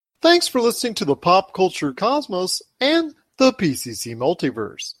Thanks for listening to the Pop Culture Cosmos and the PCC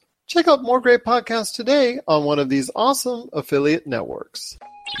Multiverse. Check out more great podcasts today on one of these awesome affiliate networks.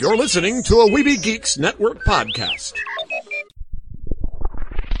 You're listening to a Weeby Geeks Network podcast.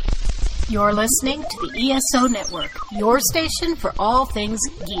 You're listening to the ESO Network, your station for all things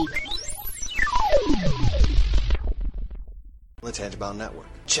geek. The Tangibound Network.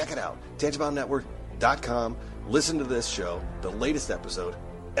 Check it out. TangiboundNetwork.com. Listen to this show, the latest episode,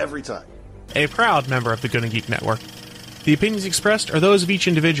 every time. A proud member of the Gonna Geek Network. The opinions expressed are those of each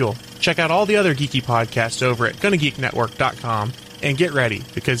individual. Check out all the other geeky podcasts over at GonnaGeekNetwork.com and get ready,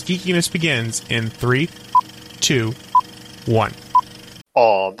 because geekiness begins in 3, 2, 1.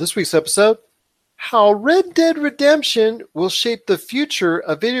 On this week's episode, how Red Dead Redemption will shape the future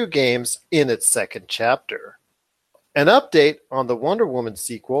of video games in its second chapter. An update on the Wonder Woman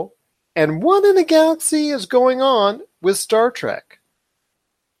sequel, and what in the galaxy is going on with Star Trek.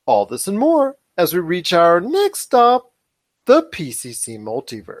 All this and more as we reach our next stop, the PCC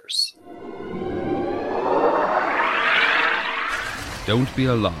Multiverse. Don't be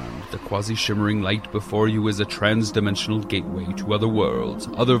alarmed. The quasi-shimmering light before you is a trans-dimensional gateway to other worlds,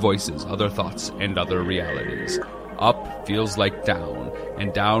 other voices, other thoughts, and other realities. Up feels like down,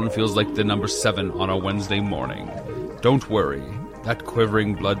 and down feels like the number 7 on a Wednesday morning. Don't worry. That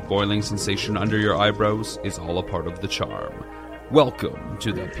quivering, blood-boiling sensation under your eyebrows is all a part of the charm. Welcome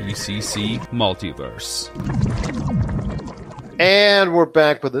to the PCC Multiverse. And we're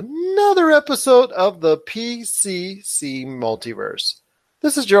back with another episode of the PCC Multiverse.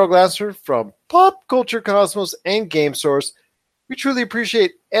 This is Gerald Glasser from Pop Culture Cosmos and Game Source. We truly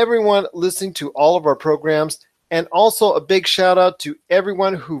appreciate everyone listening to all of our programs, and also a big shout out to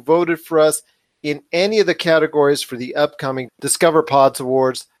everyone who voted for us in any of the categories for the upcoming Discover Pods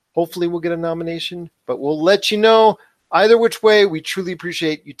Awards. Hopefully we'll get a nomination, but we'll let you know. Either which way, we truly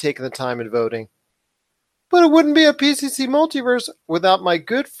appreciate you taking the time and voting. But it wouldn't be a PCC Multiverse without my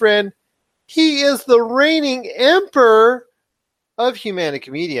good friend. He is the reigning emperor of Humanica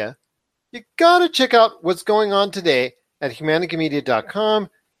Media. You gotta check out what's going on today at humanicamedia.com,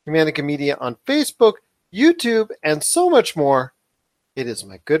 Humanica Media on Facebook, YouTube, and so much more. It is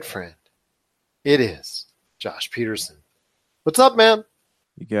my good friend. It is Josh Peterson. What's up, man?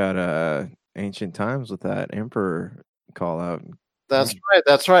 You got ancient times with that emperor call out. That's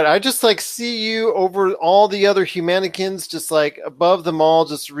right. I just see you over all the other Humanicans, just above them all,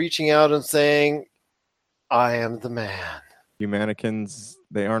 just reaching out and saying, I am the man. Humanicans,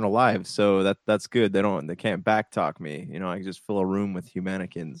 they aren't alive, so that's good. They can't backtalk me. I can just fill a room with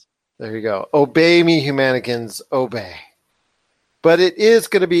Humanicans. There you go. Obey me, Humanicans, obey. But it is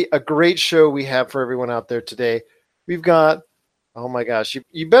going to be a great show we have for everyone out there today. We've got, oh my gosh,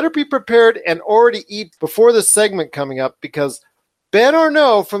 you better be prepared and already eat before the segment coming up, because Ben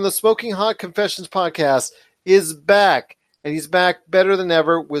Arnault from the Smoking Hot Confessions podcast is back. And he's back better than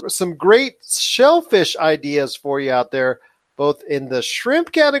ever with some great shellfish ideas for you out there, both in the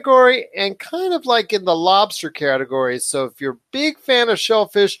shrimp category and kind of in the lobster category. So if you're a big fan of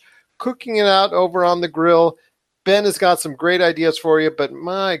shellfish, cooking it out over on the grill, Ben has got some great ideas for you, but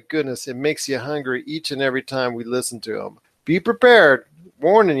my goodness, it makes you hungry each and every time we listen to him. Be prepared,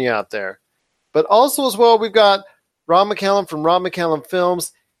 warning you out there. But also as well, we've got Rob McCallum from Rob McCallum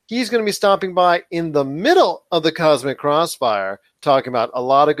Films. He's going to be stopping by in the middle of the Cosmic Crossfire, talking about a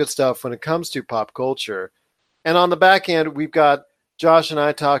lot of good stuff when it comes to pop culture. And on the back end, we've got Josh and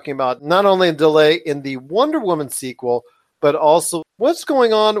I talking about not only a delay in the Wonder Woman sequel, but also what's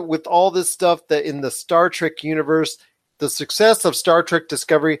going on with all this stuff that in the Star Trek universe. The success of Star Trek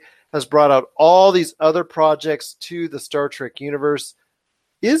Discovery has brought out all these other projects to the Star Trek universe.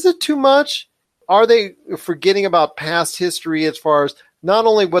 Is it too much? Are they forgetting about past history as far as not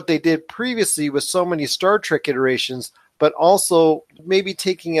only what they did previously with so many Star Trek iterations, but also maybe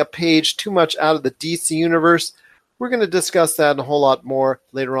taking a page too much out of the DC universe? We're going to discuss that and a whole lot more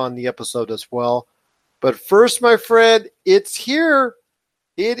later on in the episode as well. But first, my friend, it's here.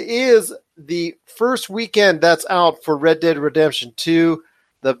 It is the first weekend that's out for Red Dead Redemption 2,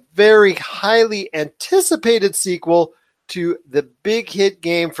 the very highly anticipated sequel to the big hit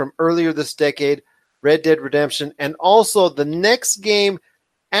game from earlier this decade, Red Dead Redemption, and also the next game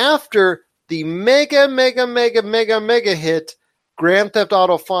after the mega hit Grand Theft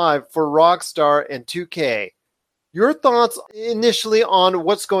Auto 5 for Rockstar and 2K. Your thoughts initially on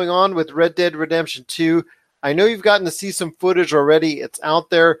what's going on with Red Dead Redemption 2. I know you've gotten to see some footage already. It's out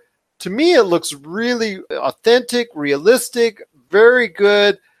there. To me, it looks really authentic, realistic, very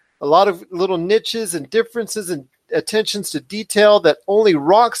good. A lot of little niches and differences and attentions to detail that only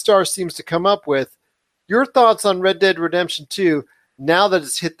Rockstar seems to come up with. Your thoughts on Red Dead Redemption 2 now that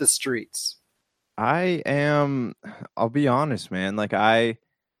it's hit the streets? I'll be honest, man. Like I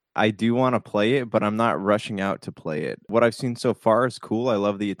do want to play it, but I'm not rushing out to play it. What I've seen so far is cool. I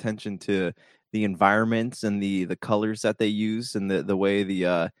love the attention to the environments and the colors that they use, and the way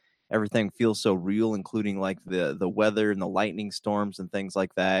the everything feels so real, including like the weather and the lightning storms and things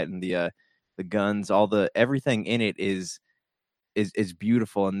like that, and the guns, everything in it is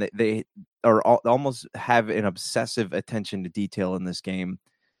beautiful, and they are almost have an obsessive attention to detail in this game.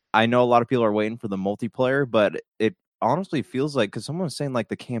 I know a lot of people are waiting for the multiplayer, but it honestly feels like, because someone was saying like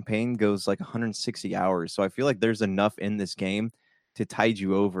the campaign goes like 160 hours, so I feel like there's enough in this game to tide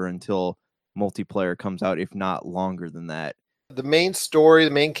you over until multiplayer comes out, if not longer than that. The main story,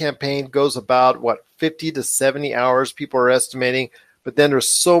 the main campaign goes about 50 to 70 hours, people are estimating, but then there's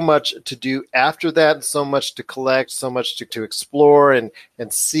so much to do after that, and so much to collect, so much to explore and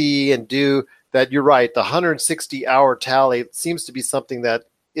see and do, that you're right. The 160 hour tally seems to be something that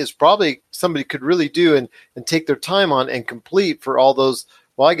is probably somebody could really do and take their time on and complete for all those,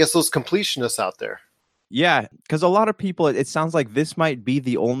 well, I guess those completionists out there. Yeah, because a lot of people, it sounds like this might be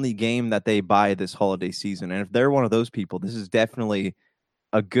the only game that they buy this holiday season. And if they're one of those people, this is definitely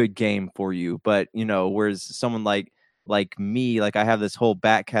a good game for you. But, whereas someone like me, like I have this whole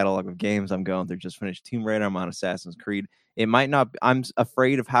back catalog of games I'm going through, just finished Tomb Raider, I'm on Assassin's Creed. It might not, I'm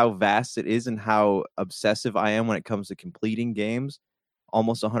afraid of how vast it is and how obsessive I am when it comes to completing games,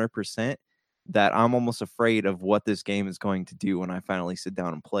 almost 100%, that I'm almost afraid of what this game is going to do when I finally sit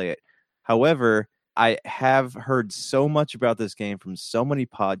down and play it. However, I have heard so much about this game from so many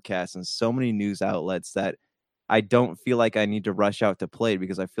podcasts and so many news outlets that I don't feel like I need to rush out to play it,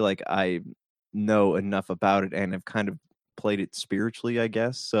 because I feel like I know enough about it and have kind of played it spiritually, I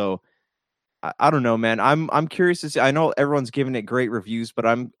guess. So I don't know, man. I'm curious to see. I know everyone's giving it great reviews, but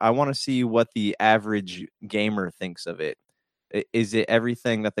I want to see what the average gamer thinks of it. Is it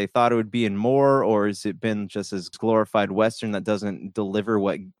everything that they thought it would be and more, or has it been just as glorified Western that doesn't deliver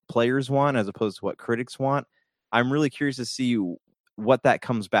what players want as opposed to what critics want? I'm really curious to see what that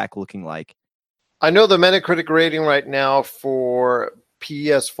comes back looking like. I know the Metacritic rating right now for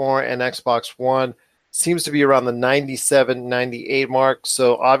PS4 and Xbox One seems to be around the 97, 98 mark.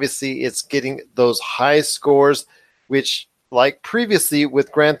 So obviously it's getting those high scores, which, like previously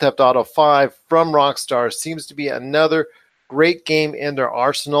with Grand Theft Auto 5 from Rockstar, seems to be another great game in their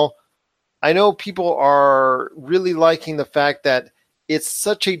arsenal. I know people are really liking the fact that it's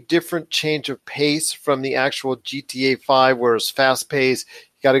such a different change of pace from the actual GTA 5, where it's fast paced.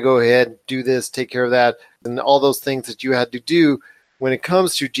 You got to go ahead, do this, take care of that, and all those things that you had to do when it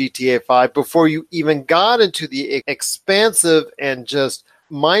comes to GTA 5 before you even got into the expansive and just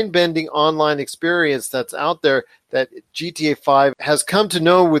mind-bending online experience that's out there that GTA 5 has come to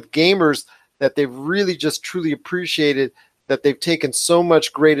know with gamers, that they've really just truly appreciated, that they've taken so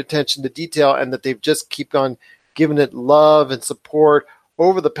much great attention to detail, and that they've just keep on giving it love and support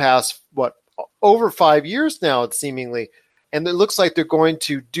over the past, over 5 years now, it's seemingly. And it looks like they're going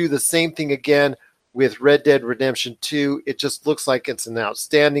to do the same thing again with Red Dead Redemption 2. It just looks like it's an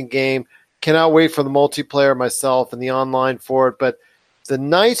outstanding game. Cannot wait for the multiplayer myself and the online for it. But the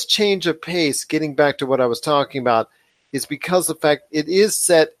nice change of pace, getting back to what I was talking about, is because of the fact it is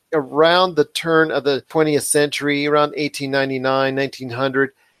set around the turn of the 20th century, around 1899,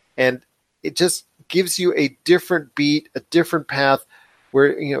 1900, and it just gives you a different beat, a different path,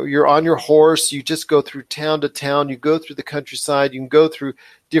 where you're on your horse, you just go through town to town, you go through the countryside, you can go through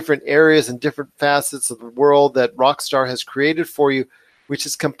different areas and different facets of the world that Rockstar has created for you, which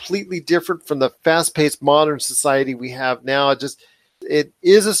is completely different from the fast-paced modern society we have now. It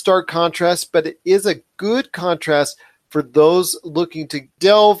is a stark contrast, but it is a good contrast for those looking to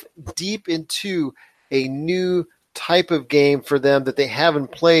delve deep into a new type of game for them that they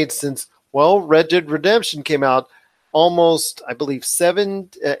haven't played since, Red Dead Redemption came out almost, I believe,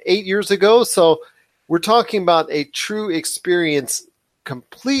 8 years ago. So we're talking about a true experience,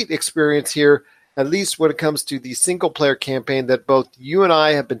 complete experience here, at least when it comes to the single-player campaign that both you and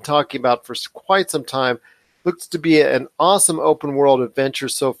I have been talking about for quite some time. Looks to be an awesome open-world adventure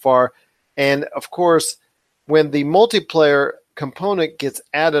so far. And, of course, when the multiplayer component gets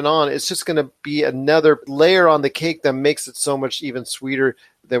added on, it's just going to be another layer on the cake that makes it so much even sweeter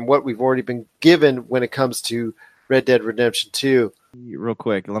than what we've already been given when it comes to Red Dead Redemption 2. Real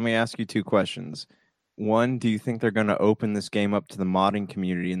quick, let me ask you two questions. One, do you think they're going to open this game up to the modding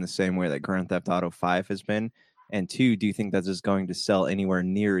community in the same way that Grand Theft Auto 5 has been? And two, do you think that is going to sell anywhere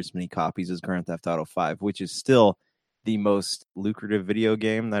near as many copies as Grand Theft Auto 5, which is still the most lucrative video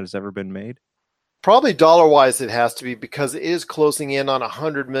game that has ever been made? Probably dollar-wise it has to be, because it is closing in on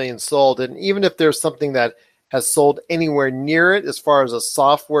 100 million sold. And even if there's something that has sold anywhere near it as far as a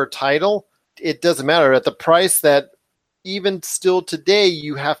software title. It doesn't matter. At the price that even still today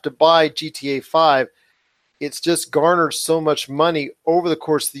you have to buy GTA 5, it's just garnered so much money over the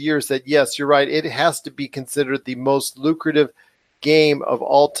course of the years that, yes, you're right, it has to be considered the most lucrative game of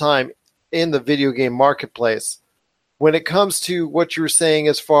all time in the video game marketplace. When it comes to what you were saying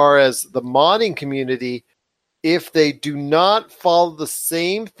as far as the modding community, if they do not follow the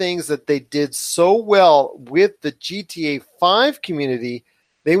same things that they did so well with the GTA 5 community,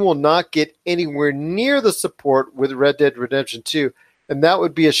 they will not get anywhere near the support with Red Dead Redemption 2. And that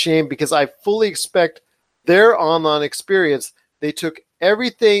would be a shame, because I fully expect their online experience, they took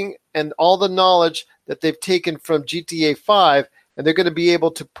everything and all the knowledge that they've taken from GTA 5, and they're going to be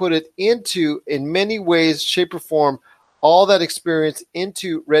able to put it into, in many ways, shape, or form, all that experience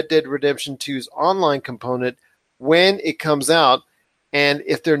into Red Dead Redemption 2's online component when it comes out. And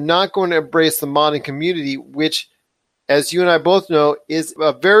if they're not going to embrace the modding community, which, as you and I both know, is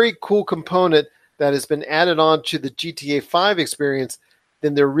a very cool component that has been added on to the GTA 5 experience,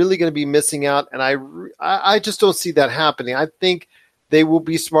 then they're really going to be missing out. And I just don't see that happening. I think they will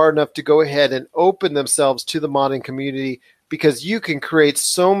be smart enough to go ahead and open themselves to the modding community, because you can create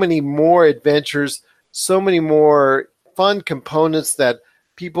so many more adventures, so many more fun components that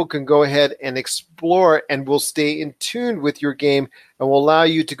people can go ahead and explore, and will stay in tune with your game, and will allow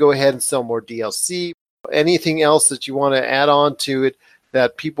you to go ahead and sell more DLC, anything else that you want to add on to it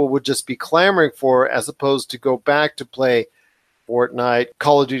that people would just be clamoring for, as opposed to go back to play Fortnite,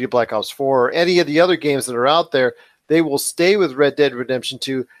 Call of Duty Black Ops 4, or any of the other games that are out there. They will stay with Red Dead Redemption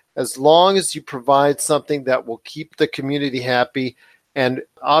 2 as long as you provide something that will keep the community happy. And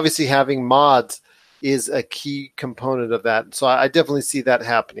obviously having mods is a key component of that. So I definitely see that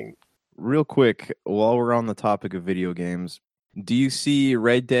happening. Real quick, while we're on the topic of video games, do you see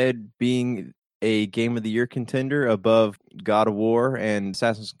Red Dead being a Game of the Year contender above God of War and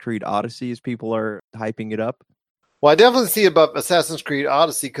Assassin's Creed Odyssey, as people are hyping it up? Well, I definitely see it above Assassin's Creed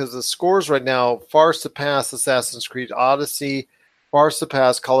Odyssey, because the scores right now far surpass Assassin's Creed Odyssey, far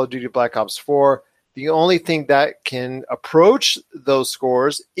surpass Call of Duty Black Ops 4. The only thing that can approach those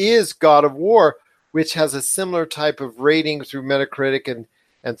scores is God of War, which has a similar type of rating through Metacritic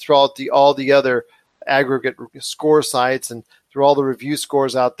and throughout all the other aggregate score sites and through all the review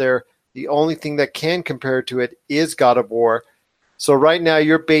scores out there. The only thing that can compare to it is God of War. So right now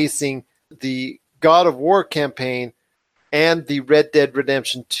you're basing the God of War campaign and the Red Dead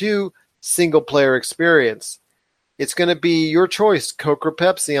Redemption 2 single-player experience. It's going to be your choice, Coke or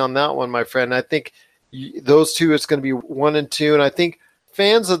Pepsi, on that one, my friend. I think those two, it's going to be 1 and 2. And I think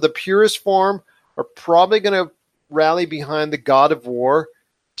fans of the purest form are probably going to rally behind the God of War,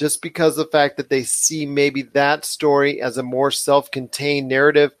 just because of the fact that they see maybe that story as a more self-contained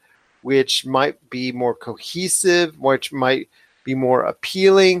narrative, which might be more cohesive, which might be more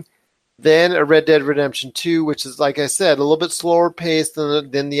appealing than a Red Dead Redemption 2, which is, like I said, a little bit slower paced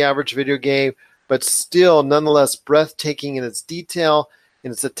than the average video game, but still nonetheless breathtaking in its detail,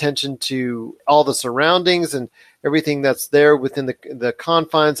 in its attention to all the surroundings and everything that's there within the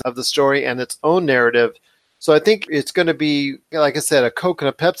confines of the story and its own narrative. So I think it's going to be, like I said, a Coke and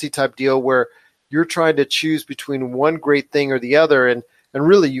a Pepsi type deal, where you're trying to choose between one great thing or the other, and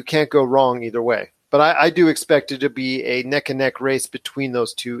really you can't go wrong either way. But I do expect it to be a neck-and-neck race between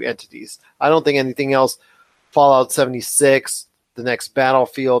those two entities. I don't think anything else, Fallout 76, the next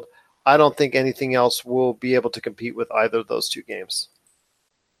Battlefield, I don't think anything else will be able to compete with either of those two games.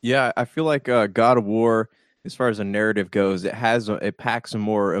 Yeah, I feel like God of War, as far as a narrative goes, it packs a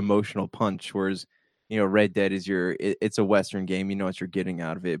more emotional punch, whereas Red Dead is it's a Western game. You know what you're getting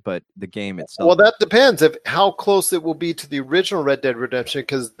out of it, but the game itself. Well, that depends of how close it will be to the original Red Dead Redemption,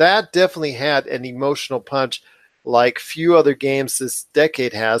 because that definitely had an emotional punch like few other games this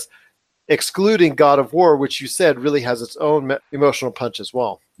decade has, excluding God of War, which you said really has its own emotional punch as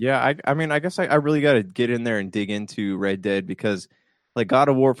well. Yeah, I mean, I guess I really got to get in there and dig into Red Dead, because like God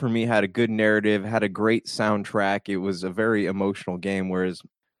of War for me had a good narrative, had a great soundtrack. It was a very emotional game, whereas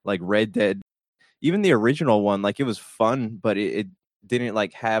like Red Dead, even the original one, like it was fun, but it didn't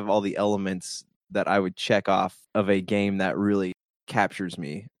like have all the elements that I would check off of a game that really captures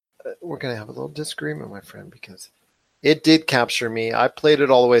me. We're going to have a little disagreement, my friend, because it did capture me. I played it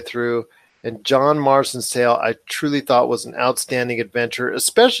all the way through, and John Marston's Tale I truly thought was an outstanding adventure,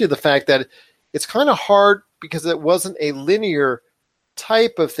 especially the fact that it's kind of hard because it wasn't a linear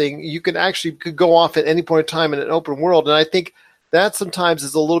type of thing. You could go off at any point in time in an open world, and I think that sometimes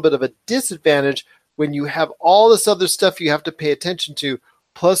is a little bit of a disadvantage when you have all this other stuff you have to pay attention to,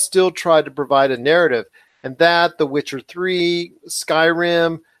 plus still try to provide a narrative. And that, The Witcher 3,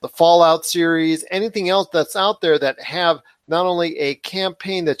 Skyrim, the Fallout series, anything else that's out there that have not only a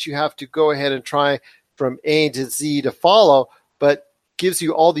campaign that you have to go ahead and try from A to Z to follow, but gives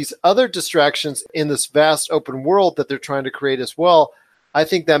you all these other distractions in this vast open world that they're trying to create as well. I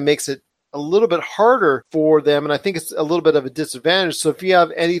think that makes it a little bit harder for them, and I think it's a little bit of a disadvantage. So if you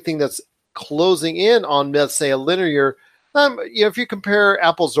have anything that's closing in on, let's say, a linear, if you compare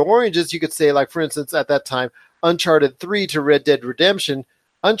apples to oranges, you could say, like, for instance, at that time, Uncharted 3 to Red Dead Redemption.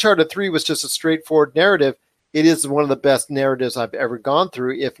 Uncharted 3 was just a straightforward narrative. It is one of the best narratives I've ever gone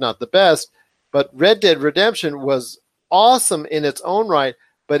through, if not the best. But Red Dead Redemption was awesome in its own right,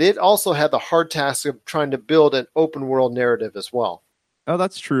 but it also had the hard task of trying to build an open world narrative as well. Oh,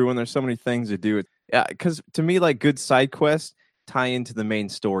 that's true. And there's so many things to do. Yeah, because to me, like, good side quests tie into the main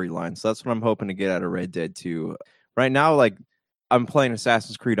storyline. So that's what I'm hoping to get out of Red Dead 2. Right now, like, I'm playing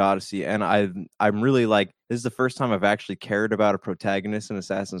Assassin's Creed Odyssey, and I'm really like, this is the first time I've actually cared about a protagonist in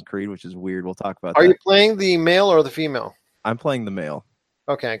Assassin's Creed, which is weird. We'll talk about that. Are you playing the male or the female? I'm playing the male.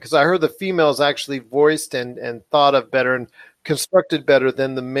 Okay, because I heard the female is actually voiced and thought of better and constructed better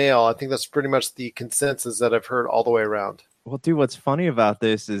than the male. I think that's pretty much the consensus that I've heard all the way around. Well, dude, what's funny about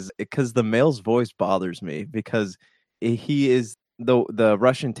this is because the male's voice bothers me because he is the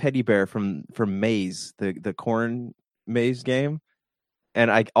Russian teddy bear from Maze, the corn maze game. And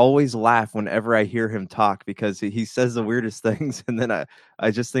I always laugh whenever I hear him talk because he says the weirdest things. And then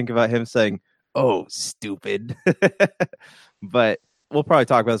I just think about him saying, "Oh, stupid." But we'll probably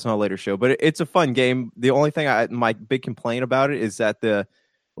talk about this on a later show. But it's a fun game. The only thing my big complaint about it is that a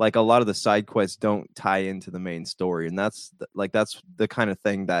lot of the side quests don't tie into the main story. And that's the kind of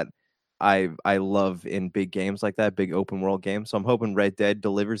thing that I love in big games like that, big open world games. So I'm hoping Red Dead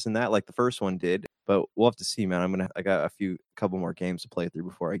delivers in that like the first one did. But we'll have to see, man. I got a couple more games to play through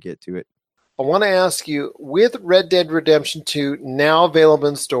before I get to it. I want to ask you, with Red Dead Redemption 2 now available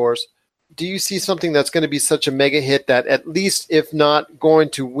in stores, do you see something that's going to be such a mega hit that at least, if not going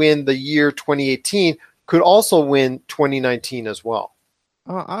to win the year 2018, could also win 2019 as well?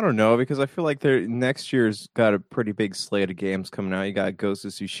 I don't know, because I feel like next year's got a pretty big slate of games coming out. You got Ghost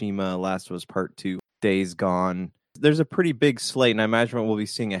of Tsushima, Last of Us Part 2, Days Gone. There's a pretty big slate, and I imagine we'll be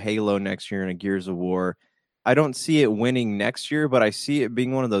seeing a Halo next year and a Gears of War. I don't see it winning next year, but I see it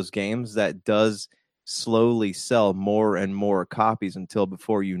being one of those games that does slowly sell more and more copies until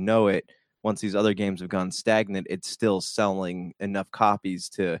before you know it, once these other games have gone stagnant, it's still selling enough copies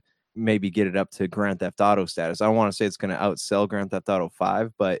to maybe get it up to Grand Theft Auto status. I don't want to say it's going to outsell Grand Theft Auto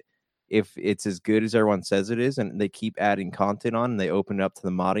 5, but if it's as good as everyone says it is, and they keep adding content on and they open it up to the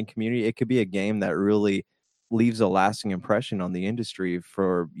modding community, it could be a game that really leaves a lasting impression on the industry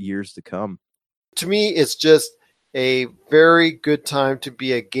for years to come. To me, it's just a very good time to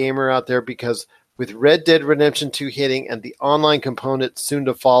be a gamer out there, because with Red Dead Redemption 2 hitting and the online component soon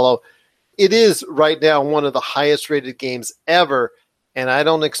to follow, it is right now one of the highest rated games ever, and I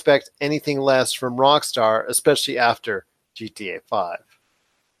don't expect anything less from Rockstar, especially after GTA 5.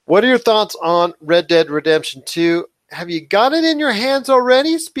 What are your thoughts on Red Dead Redemption 2? Have you got it in your hands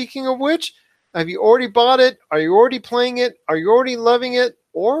already? Speaking of which, have you already bought it? Are you already playing it? Are you already loving it?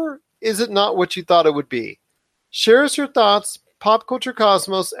 Or is it not what you thought it would be? Share us your thoughts,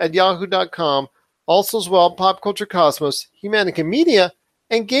 popculturecosmos@yahoo.com. Also as well, Pop Culture Cosmos, Humanican Media,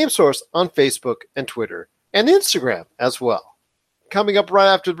 and GameSource on Facebook and Twitter, and Instagram as well. Coming up right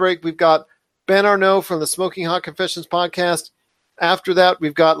after the break, we've got Ben Arnault from the Smoking Hot Confessions podcast. After that,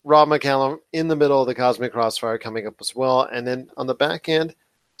 we've got Rob McCallum in the middle of the Cosmic Crossfire coming up as well. And then on the back end,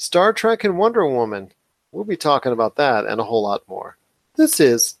 Star Trek and Wonder Woman. We'll be talking about that and a whole lot more. This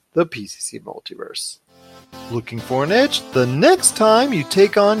is the PCC Multiverse. Looking for an edge the next time you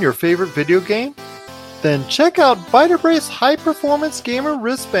take on your favorite video game? Then check out Vitabrace High Performance Gamer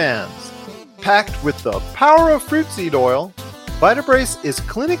Wristbands. Packed with the power of fruit seed oil, Vitabrace is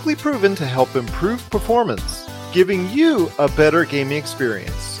clinically proven to help improve performance, giving you a better gaming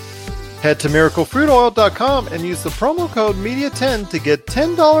experience. Head to miraclefruitoil.com and use the promo code MEDIA10 to get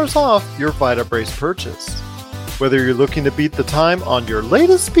 $10 off your Vitabrace purchase. Whether you're looking to beat the time on your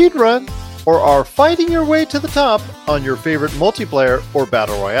latest speedrun or are fighting your way to the top on your favorite multiplayer or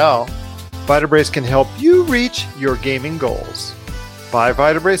battle royale, Vitabrace can help you reach your gaming goals. Buy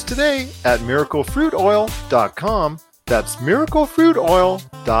Vitabrace today at miraclefruitoil.com. That's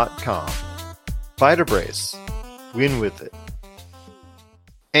miraclefruitoil.com. Vitabrace. Win with it.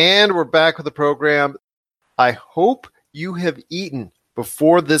 And we're back with the program. I hope you have eaten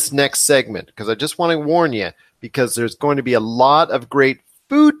before this next segment, because I just want to warn you, because there's going to be a lot of great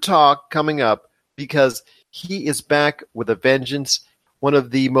food talk coming up, because he is back with a vengeance. one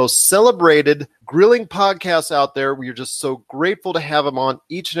of the most celebrated grilling podcasts out there. We are just so grateful to have him on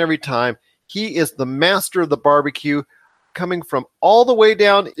each and every time. He is the master of the barbecue, coming from all the way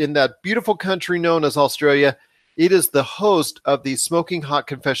down in that beautiful country known as Australia. It is the host of the Smoking Hot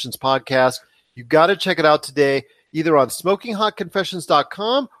Confessions podcast. You got to check it out today, either on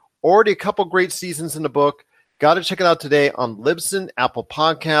SmokingHotConfessions.com or already a couple great seasons in the book. Got to check it out today on Libsyn, Apple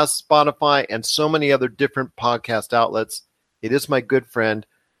Podcasts, Spotify, and so many other different podcast outlets. It is my good friend,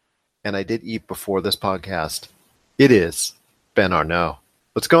 and I did eat before this podcast. It is Ben Arnault.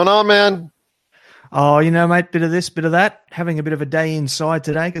 What's going on, man? Oh, you know, mate, bit of this, bit of that. Having a bit of a day inside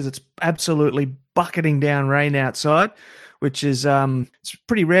today because it's absolutely bucketing down rain outside, which is it's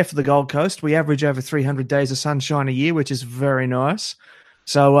pretty rare for the Gold Coast. We average over 300 days of sunshine a year, which is very nice.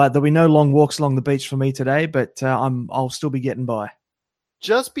 So there'll be no long walks along the beach for me today, but I'll still be getting by.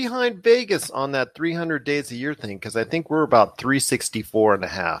 Just behind Vegas on that 300 days a year thing, because I think we're about 364 and a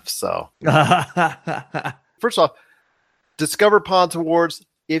half. So first off, Discover Pods Awards.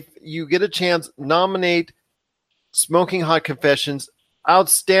 If you get a chance, nominate Smoking Hot Confessions.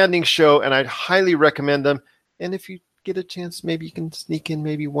 Outstanding show, and I'd highly recommend them. And if you get a chance, maybe you can sneak in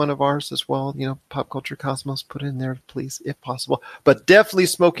maybe one of ours as well. You know, Pop Culture Cosmos, put it in there, please, if possible. But definitely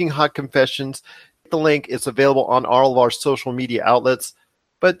Smoking Hot Confessions. The link is available on all of our social media outlets.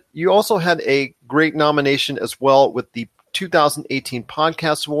 But you also had a great nomination as well with the 2018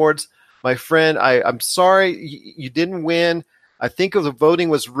 Podcast Awards. My friend, I'm sorry you didn't win. I think the voting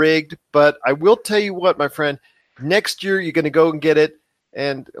was rigged, but I will tell you what, my friend, next year you're going to go and get it.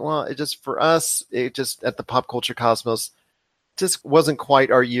 And, well, it just, for us, it just, at the Pop Culture Cosmos, just wasn't quite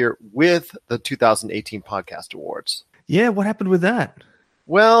our year with the 2018 Podcast Awards. Yeah, what happened with that?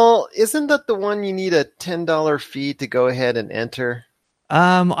 Well, isn't that the one you need a $10 fee to go ahead and enter?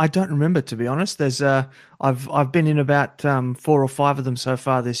 I don't remember, to be honest. There's I've been in about 4 or 5 of them so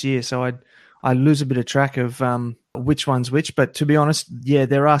far this year, so I lose a bit of track of which one's which. But to be honest, yeah,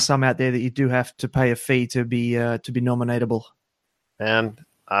 there are some out there that you do have to pay a fee to be nominatable. Man,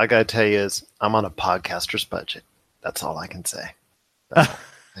 I gotta tell you is I'm on a podcaster's budget. That's all I can say.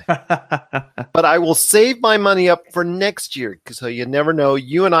 But I will save my money up for next year, so you never know.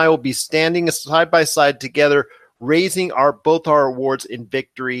 You and I will be standing side by side together, raising both our awards in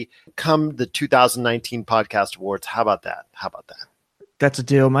victory come the 2019 Podcast Awards. How about that? That's a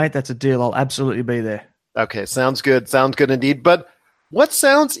deal, mate. That's a deal. I'll absolutely be there. Okay, sounds good. Sounds good indeed. But what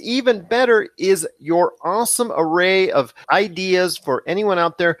sounds even better is your awesome array of ideas for anyone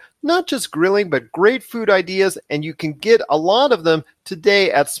out there, not just grilling, but great food ideas. And you can get a lot of them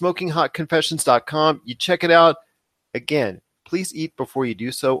today at SmokingHotConfessions.com. You check it out. Again, please eat before you do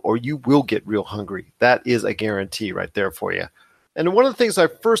so, or you will get real hungry. That is a guarantee right there for you. And one of the things I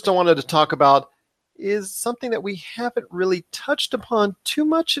wanted to talk about is something that we haven't really touched upon too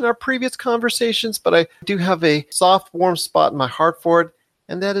much in our previous conversations, but I do have a soft, warm spot in my heart for it,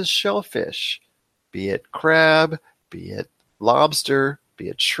 and that is shellfish. Be it crab, be it lobster, be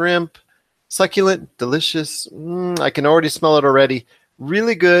it shrimp. Succulent, delicious. I can already smell it already.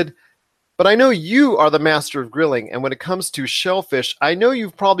 Really good. But I know you are the master of grilling, and when it comes to shellfish, I know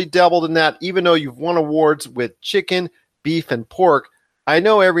you've probably dabbled in that, even though you've won awards with chicken, beef, and pork. I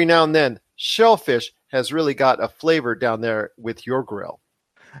know every now and then shellfish has really got a flavor down there with your grill.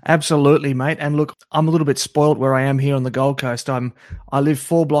 Absolutely, mate. And look, I'm a little bit spoiled where I am here on the Gold Coast. I live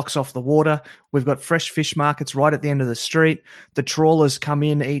 4 blocks off the water. We've got fresh fish markets right at the end of the street. The trawlers come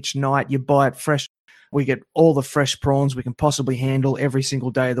in each night. You buy it fresh. We get all the fresh prawns we can possibly handle every single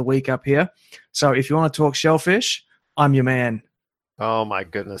day of the week up here. So if you want to talk shellfish, I'm your man. Oh my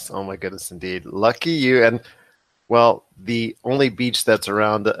goodness indeed. Lucky you. And well, the only beach that's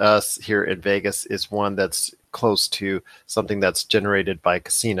around us here in Vegas is one that's close to something that's generated by a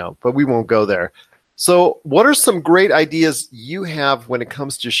casino, but we won't go there. So what are some great ideas you have when it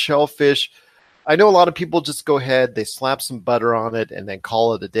comes to shellfish? I know a lot of people just go ahead, they slap some butter on it and then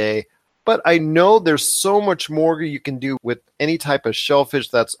call it a day. But I know there's so much more you can do with any type of shellfish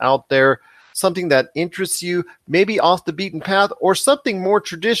that's out there. Something that interests you, maybe off the beaten path, or something more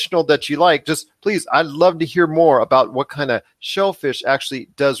traditional that you like. Just please, I'd love to hear more about what kind of shellfish actually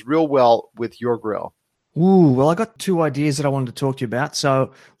does real well with your grill. Ooh, well, I got 2 ideas that I wanted to talk to you about.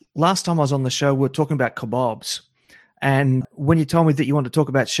 So last time I was on the show, we were talking about kebabs. And when you told me that you wanted to talk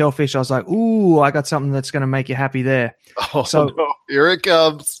about shellfish, I was like, ooh, I got something that's going to make you happy there. Oh, so no. Here it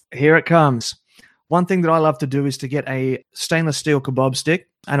comes. Here it comes. One thing that I love to do is to get a stainless steel kebab stick,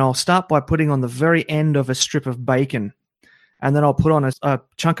 and I'll start by putting on the very end of a strip of bacon. And then I'll put on a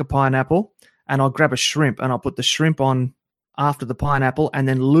chunk of pineapple, and I'll grab a shrimp, and I'll put the shrimp on after the pineapple, and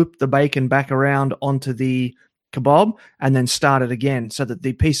then loop the bacon back around onto the kebab and then start it again so that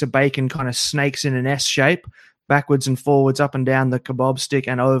the piece of bacon kind of snakes in an S shape backwards and forwards, up and down the kebab stick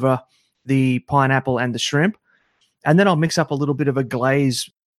and over the pineapple and the shrimp. And then I'll mix up a little bit of a glaze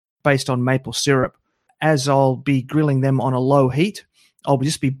based on maple syrup. As I'll be grilling them on a low heat, I'll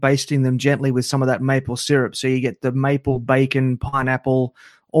just be basting them gently with some of that maple syrup. So you get the maple, bacon, pineapple,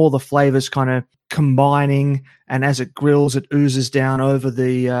 all the flavors kind of combining. And as it grills, it oozes down over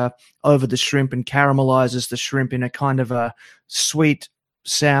the shrimp and caramelizes the shrimp in a kind of a sweet,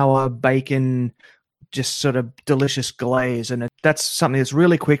 sour bacon, just sort of delicious glaze. And that's something that's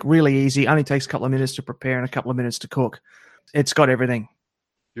really quick, really easy. Only takes a couple of minutes to prepare and a couple of minutes to cook. It's got everything.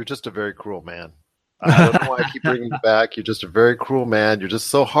 You're just a very cruel man. I don't know why I keep bringing you back. You're just a very cruel man. You're just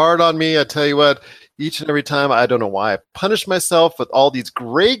so hard on me. I tell you what, each and every time, I don't know why I punish myself with all these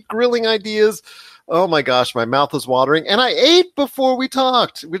great grilling ideas. Oh my gosh, my mouth is watering. And I ate before we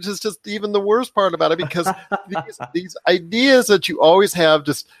talked, which is just even the worst part about it, because these ideas that you always have,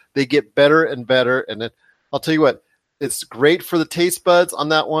 just they get better and better. And then I'll tell you what, it's great for the taste buds on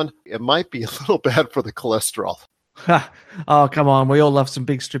that one. It might be a little bad for the cholesterol. Oh, come on. We all love some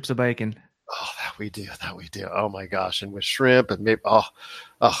big strips of bacon. Oh, that we do. Oh my gosh. And with shrimp and maybe, Well,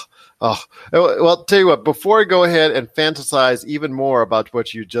 tell you what, before I go ahead and fantasize even more about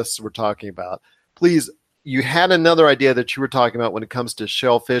what you just were talking about, please, you had another idea that you were talking about when it comes to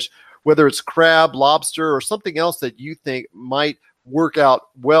shellfish, whether it's crab, lobster, or something else that you think might work out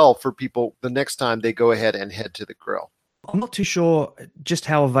well for people the next time they go ahead and head to the grill. I'm not too sure just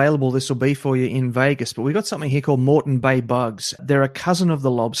how available this will be for you in Vegas, but we've got something here called Moreton Bay bugs. They're a cousin of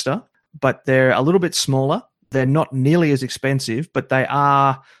the lobster, but they're a little bit smaller. They're not nearly as expensive, but they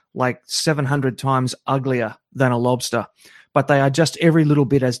are like 700 times uglier than a lobster. But they are just every little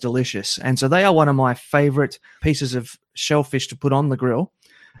bit as delicious. And so they are one of my favorite pieces of shellfish to put on the grill.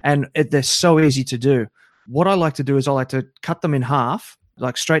 And they're so easy to do. What I like to do is I like to cut them in half,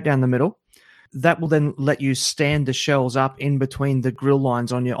 like straight down the middle. That will then let you stand the shells up in between the grill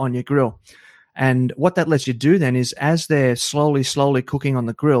lines on your grill. And what that lets you do then is, as they're slowly cooking on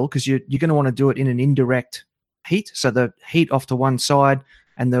the grill, because you're going to want to do it in an indirect heat, so the heat off to one side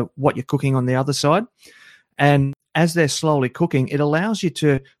and what you're cooking on the other side. And as they're slowly cooking, it allows you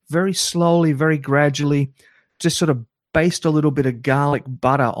to very slowly, very gradually just sort of baste a little bit of garlic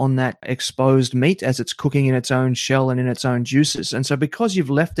butter on that exposed meat as it's cooking in its own shell and in its own juices. And so because you've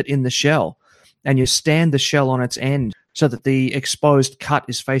left it in the shell and you stand the shell on its end so that the exposed cut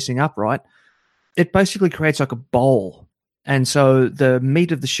is facing upright, it basically creates like a bowl. And so the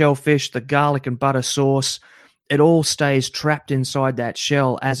meat of the shellfish, the garlic and butter sauce, it all stays trapped inside that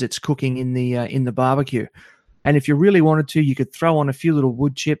shell as it's cooking in the barbecue. And if you really wanted to, you could throw on a few little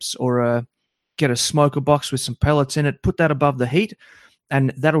wood chips or get a smoker box with some pellets in it, put that above the heat,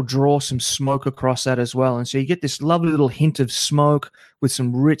 and that'll draw some smoke across that as well. And so you get this lovely little hint of smoke with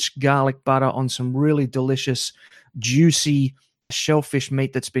some rich garlic butter on some really delicious, juicy shellfish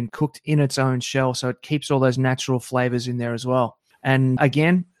meat that's been cooked in its own shell. So it keeps all those natural flavors in there as well. And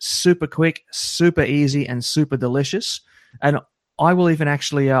again, super quick, super easy, and super delicious. And I will even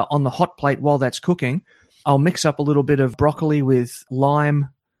actually, on the hot plate while that's cooking, I'll mix up a little bit of broccoli with lime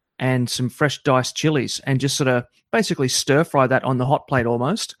and some fresh diced chilies and just sort of basically stir fry that on the hot plate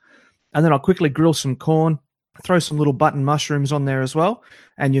almost. And then I'll quickly grill some corn, throw some little button mushrooms on there as well.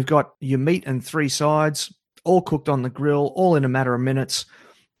 And you've got your meat and three sides all cooked on the grill, all in a matter of minutes.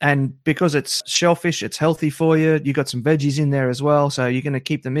 And because it's shellfish, it's healthy for you. You got some veggies in there as well. So you're going to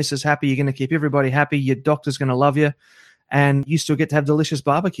keep the missus happy. You're going to keep everybody happy. Your doctor's going to love you. And you still get to have delicious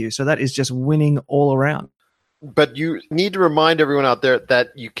barbecue. So that is just winning all around. But you need to remind everyone out there that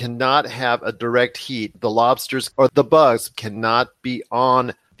you cannot have a direct heat. The lobsters or the bugs cannot be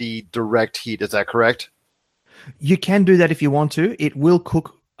on the direct heat. Is that correct? You can do that if you want to. It will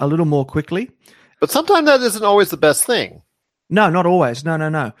cook a little more quickly. But sometimes that isn't always the best thing. No, not always.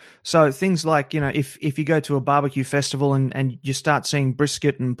 No. So things like, if you go to a barbecue festival and you start seeing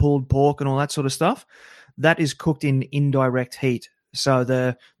brisket and pulled pork and all that sort of stuff, that is cooked in indirect heat. So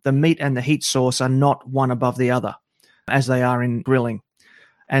the meat and the heat source are not one above the other as they are in grilling.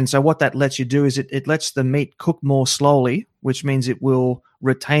 And so what that lets you do is it lets the meat cook more slowly, which means it will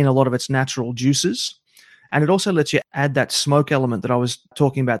retain a lot of its natural juices. And it also lets you add that smoke element that I was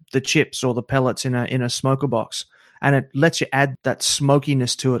talking about, the chips or the pellets in a smoker box. And it lets you add that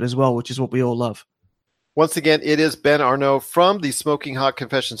smokiness to it as well, which is what we all love. Once again, it is Ben Arnault from the Smoking Hot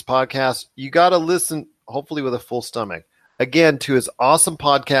Confessions podcast. You got to listen, hopefully with a full stomach, again, to his awesome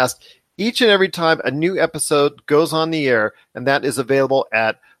podcast each and every time a new episode goes on the air. And that is available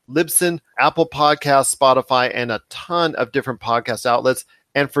at Libsyn, Apple Podcasts, Spotify, and a ton of different podcast outlets.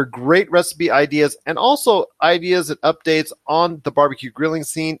 and for great recipe ideas and also ideas and updates on the barbecue grilling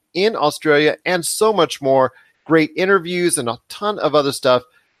scene in Australia and so much more. Great interviews and a ton of other stuff.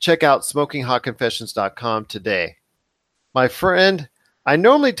 Check out SmokingHotConfessions.com today. My friend, I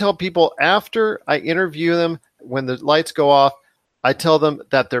normally tell people after I interview them, when the lights go off, I tell them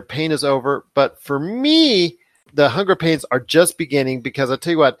that their pain is over. But for me, the hunger pains are just beginning, because I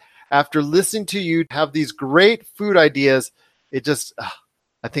tell you what, after listening to you have these great food ideas, it just,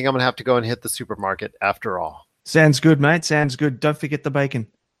 I think I'm going to have to go and hit the supermarket after all. Sounds good, mate. Sounds good. Don't forget the bacon.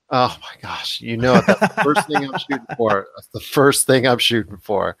 Oh my gosh. You know it. That's the first thing I'm shooting for. That's the first thing I'm shooting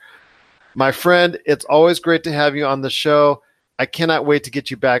for. My friend, it's always great to have you on the show. I cannot wait to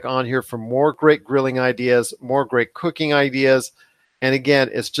get you back on here for more great grilling ideas, more great cooking ideas. And again,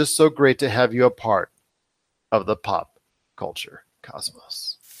 it's just so great to have you a part of the pop culture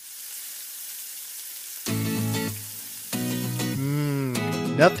cosmos.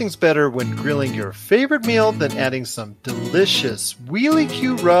 Nothing's better when grilling your favorite meal than adding some delicious Wheelie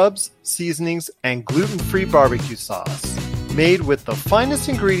Q rubs, seasonings, and gluten-free barbecue sauce. Made with the finest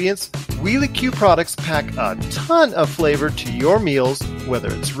ingredients, Wheelie Q products pack a ton of flavor to your meals,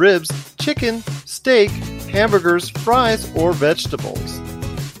 whether it's ribs, chicken, steak, hamburgers, fries, or vegetables.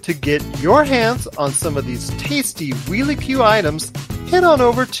 To get your hands on some of these tasty Wheelie Q items, head on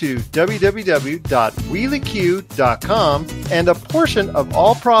over to www.wheelieq.com, and a portion of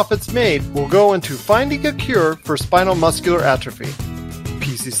all profits made will go into finding a cure for spinal muscular atrophy.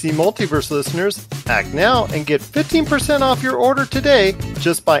 PCC Multiverse listeners, act now and get 15% off your order today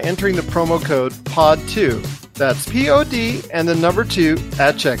just by entering the promo code POD2. That's POD and the number 2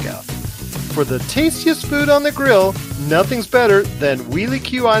 at checkout. For the tastiest food on the grill, nothing's better than Wheelie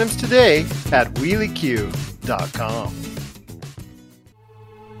Q items today at wheelieq.com.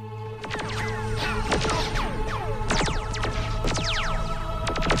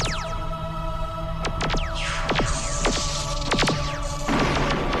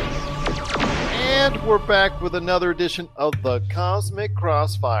 And we're back with another edition of the Cosmic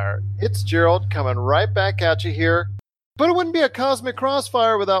Crossfire. It's Gerald coming right back at you here. But it wouldn't be a Cosmic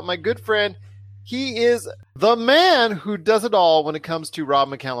Crossfire without my good friend. He is the man who does it all when it comes to Rob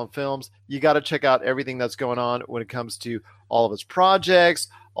McCallum Films. You got to check out everything that's going on when it comes to all of his projects,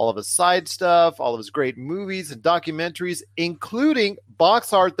 all of his side stuff, all of his great movies and documentaries, including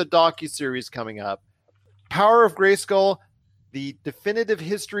Box Art, the docuseries coming up, Power of Grayskull, the definitive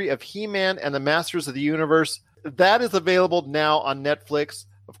history of He-Man and the Masters of the Universe. That is available now on Netflix.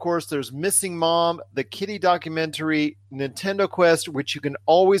 Of course, there's Missing Mom, the Kitty documentary, Nintendo Quest, which you can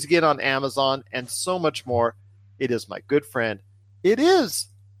always get on Amazon, and so much more. It is my good friend. It is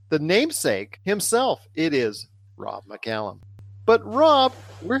the namesake himself. It is Rob McCallum. But Rob,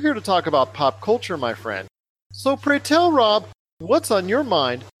 we're here to talk about pop culture, my friend. So pray tell, Rob, what's on your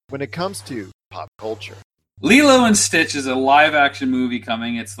mind when it comes to pop culture? Lilo and Stitch is a live-action movie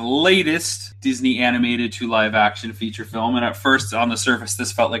coming. It's the latest Disney animated to live-action feature film, and at first, on the surface,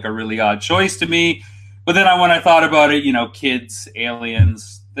 this felt like a really odd choice to me. But then when I thought about it, kids,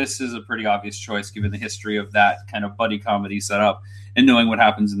 aliens, this is a pretty obvious choice given the history of that kind of buddy comedy setup. And knowing what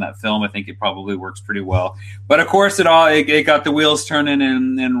happens in that film, I think it probably works pretty well. But of course, it got the wheels turning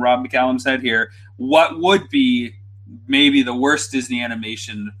in Rob McCallum's head here. What would be maybe the worst Disney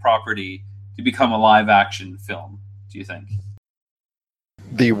animation property to become a live-action film, do you think?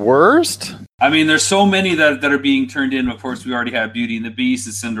 The worst? I mean, there's so many that are being turned in. Of course, we already have Beauty and the Beast,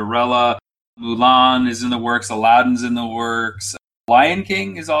 and Cinderella, Mulan is in the works, Aladdin's in the works, Lion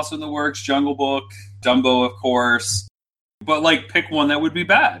King is also in the works, Jungle Book, Dumbo, of course. But, pick one that would be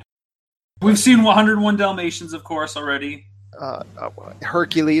bad. We've seen 101 Dalmatians, of course, already.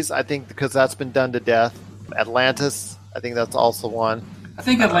 Hercules, I think, because that's been done to death. Atlantis, I think that's also one. I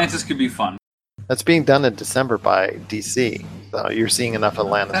think Atlantis could be fun. That's being done in December by DC. So you're seeing enough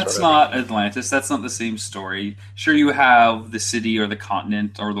Atlantis. That's already. not Atlantis. That's not the same story. Sure, you have the city or the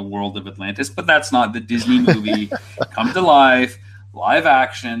continent or the world of Atlantis, but that's not the Disney movie come to life, live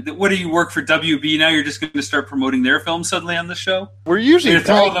action. What do you work for WB now? You're just going to start promoting their film suddenly on the show? We're usually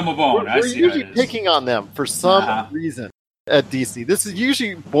throwing them a bone. We're usually picking on them for some reason at DC. This is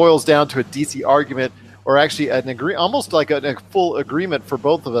usually boils down to a DC argument, or actually almost like a full agreement for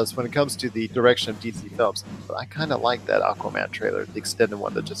both of us when it comes to the direction of DC films. But I kind of like that Aquaman trailer, the extended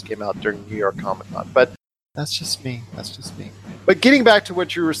one that just came out during New York Comic Con. But that's just me. But getting back to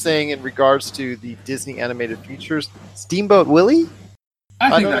what you were saying in regards to the Disney animated features, Steamboat Willie?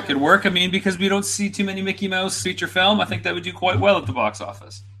 I think that could work. I mean, because we don't see too many Mickey Mouse feature film, I think that would do quite well at the box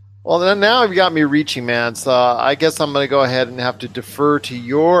office. Well, then now you've got me reaching, man. So I guess I'm going to go ahead and have to defer to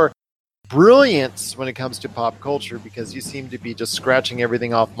your brilliance when it comes to pop culture, because you seem to be just scratching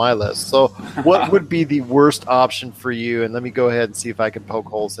everything off my list. So what would be the worst option for you? And let me go ahead and see if I can poke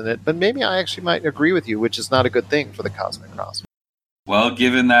holes in it. But maybe I actually might agree with you, which is not a good thing for the Cosmic Cross. Well,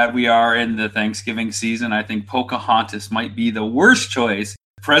 given that we are in the Thanksgiving season, I think Pocahontas might be the worst choice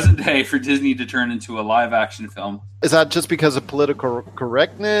present day for Disney to turn into a live-action film. Is that just because of political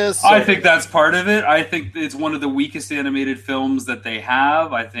correctness? I think that's part of it. I think it's one of the weakest animated films that they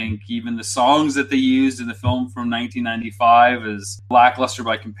have. I think even the songs that they used in the film from 1995 is lackluster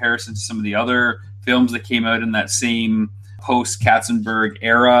by comparison to some of the other films that came out in that same post-Katzenberg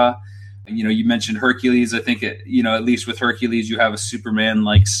era. You know, you mentioned Hercules. I think, at least with Hercules, you have a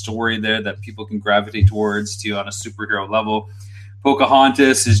Superman-like story there that people can gravitate towards to on a superhero level.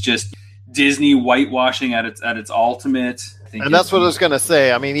 Pocahontas is just Disney whitewashing at its ultimate. And that's what I was going to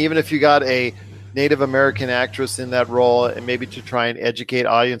say. I mean, even if you got a Native American actress in that role, and maybe to try and educate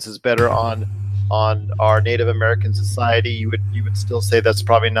audiences better on our Native American society, you would still say that's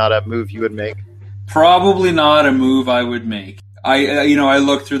probably not a move you would make. Probably not a move I would make. I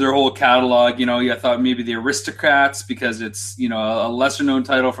looked through their whole catalog. I thought maybe The Aristocrats, because it's a lesser known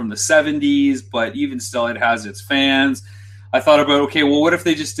title from the 70s, but even still, it has its fans. I thought about, okay, well, what if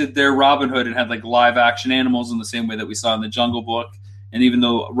they just did their Robin Hood and had like live action animals in the same way that we saw in the Jungle Book? And even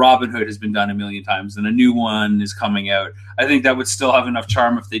though Robin Hood has been done a million times and a new one is coming out, I think that would still have enough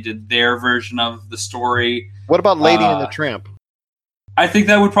charm if they did their version of the story. What about Lady and the Tramp? I think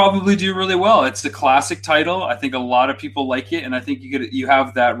that would probably do really well. It's the classic title. I think a lot of people like it, and I think you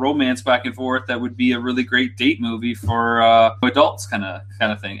have that romance back and forth that would be a really great date movie for adults, kind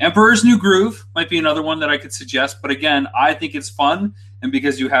of thing. Emperor's New Groove might be another one that I could suggest, but again, I think it's fun, and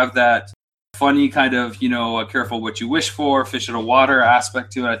because you have that funny kind of careful what you wish for, fish out of water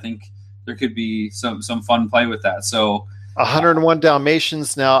aspect to it, I think there could be some fun play with that. So. 101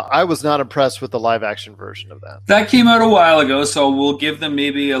 Dalmatians. Now, I was not impressed with the live-action version of that. That came out a while ago, so we'll give them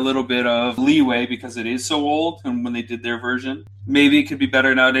maybe a little bit of leeway because it is so old, and when they did their version, maybe it could be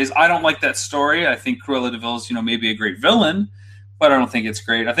better nowadays. I don't like that story. I think Cruella de Vil's, maybe a great villain, but I don't think it's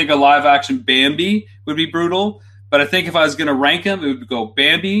great. I think a live-action Bambi would be brutal, but I think if I was going to rank them, it would go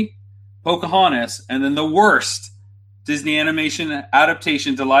Bambi, Pocahontas, and then the worst Disney animation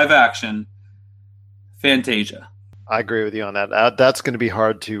adaptation to live-action, Fantasia. I agree with you on that. That's going to be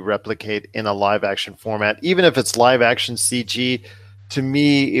hard to replicate in a live action format. Even if it's live action CG, to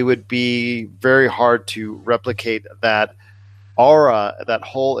me, it would be very hard to replicate that aura, that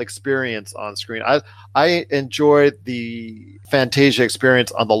whole experience on screen. I enjoyed the Fantasia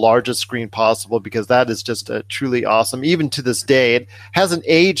experience on the largest screen possible because that is just truly awesome. Even to this day, it hasn't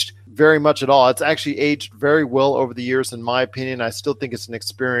aged very much at all. It's actually aged very well over the years, in my opinion. I still think it's an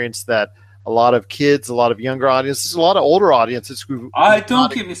experience that a lot of kids, a lot of younger audiences, a lot of older audiences.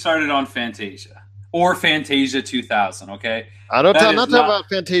 Don't get me started on Fantasia or Fantasia 2000, okay? I'm not talking about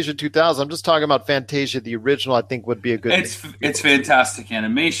Fantasia 2000. I'm just talking about Fantasia, the original, I think would be a good It's fantastic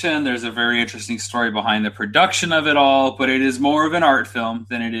animation. There's a very interesting story behind the production of it all, but it is more of an art film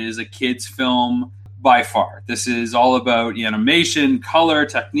than it is a kid's film by far. This is all about animation, color,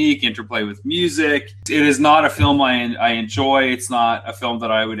 technique, interplay with music. It is not a film I enjoy. It's not a film that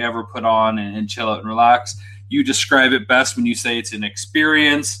I would ever put on and chill out and relax. You describe it best when you say it's an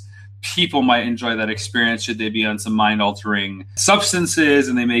experience. People might enjoy that experience should they be on some mind-altering substances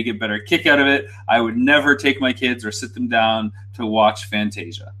and they may get better kick out of it. I would never take my kids or sit them down to watch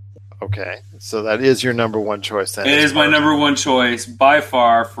Fantasia. Okay, so that is your number one choice then. It is my number one choice by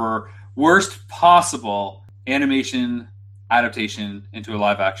far for worst possible animation adaptation into a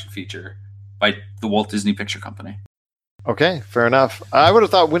live-action feature by the Walt Disney Picture Company. Okay, fair enough. I would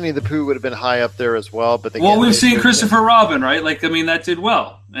have thought Winnie the Pooh would have been high up there as well, but we've seen Christopher Robin, right? That did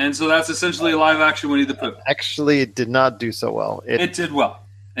well, and so that's essentially a live-action Winnie the Pooh. Actually, it did not do so well. It did well,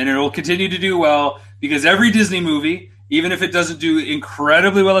 and it will continue to do well because every Disney movie, even if it doesn't do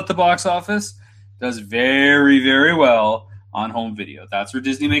incredibly well at the box office, does very, very well on home video. That's where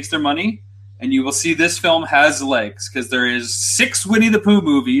Disney makes their money, and you will see this film has legs because there is 6 Winnie the Pooh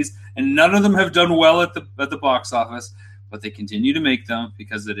movies, and none of them have done well at the box office, but they continue to make them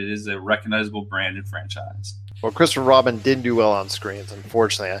because it is a recognizable brand and franchise. Well, Christopher Robin didn't do well on screens,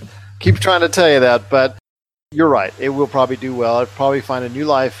 unfortunately. I keep trying to tell you that, but you're right. It will probably do well. It'll probably find a new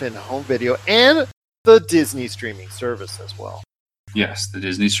life in home video and the Disney streaming service as well. Yes, the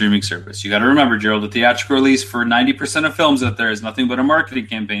Disney streaming service. You got to remember, Gerald, the theatrical release for 90% of films out there is nothing but a marketing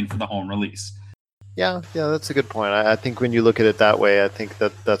campaign for the home release. Yeah, that's a good point. I think when you look at it that way, I think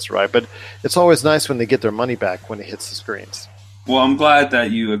that's right. But it's always nice when they get their money back when it hits the screens. Well, I'm glad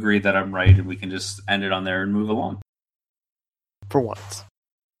that you agree that I'm right, and we can just end it on there and move along. For once.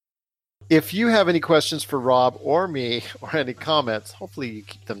 If you have any questions for Rob or me or any comments, hopefully you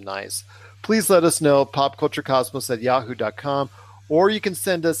keep them nice, please let us know, popculturecosmos@yahoo.com, or you can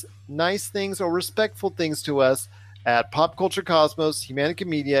send us nice things or respectful things to us at Pop Culture Cosmos, Humanica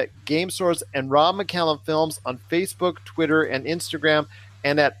Media, Game Source, and Rob McCallum Films on Facebook, Twitter, and Instagram.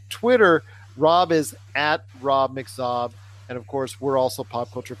 And at Twitter, Rob is at Rob McZob. And of course, we're also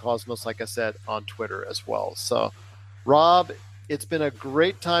Pop Culture Cosmos, like I said, on Twitter as well. So, Rob, it's been a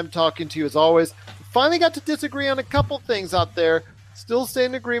great time talking to you as always. We finally got to disagree on a couple things out there. Still stay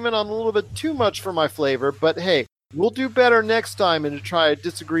in agreement on a little bit too much for my flavor, but hey, we'll do better next time and to try to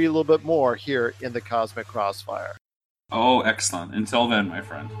disagree a little bit more here in the Cosmic Crossfire. Oh, excellent. Until then, my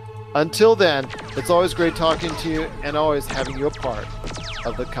friend. Until then, it's always great talking to you and always having you a part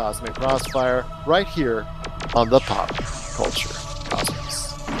of the Cosmic Crossfire right here on the Pop Culture Cosmos.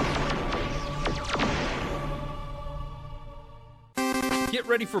 Get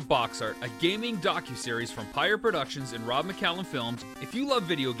ready for Box Art, a gaming docuseries from Pyre Productions and Rob McCallum Films. If you love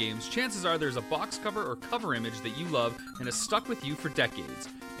video games, chances are there's a box cover or cover image that you love and has stuck with you for decades.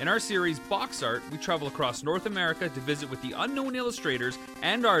 In our series, Box Art, we travel across North America to visit with the unknown illustrators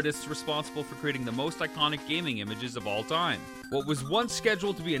and artists responsible for creating the most iconic gaming images of all time. What was once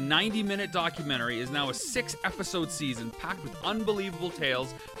scheduled to be a 90-minute documentary is now a 6-episode season packed with unbelievable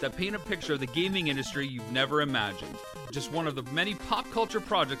tales that paint a picture of the gaming industry you've never imagined. Just one of the many pop culture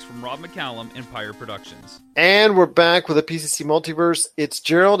projects from Rob McCallum and Pyre Productions. And we're back with the PCC Multiverse. It's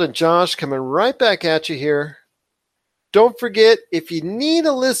Gerald and Josh coming right back at you here. Don't forget, if you need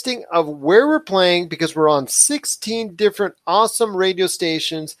a listing of where we're playing, because we're on 16 different awesome radio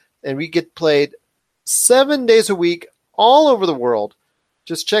stations, and we get played 7 days a week all over the world,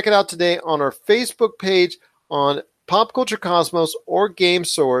 just check it out today on our Facebook page on Pop Culture Cosmos or Game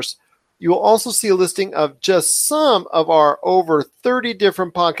Source. You will also see a listing of just some of our over 30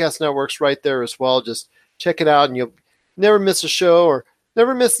 different podcast networks right there as well. Just check it out, and you'll never miss a show or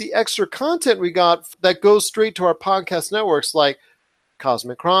never miss the extra content we got that goes straight to our podcast networks like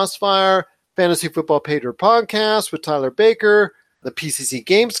Cosmic Crossfire, Fantasy Football Pager Podcast with Tyler Baker, the PCC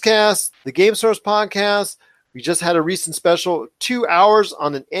Gamescast, the Game Source Podcast. We just had a recent special, 2 hours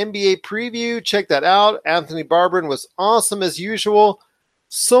on an NBA preview. Check that out. Anthony Barberin was awesome as usual.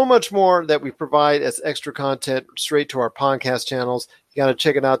 So much more that we provide as extra content straight to our podcast channels. You got to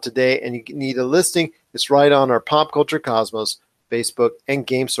check it out today, and you need a listing. It's right on our Pop Culture Cosmos Facebook and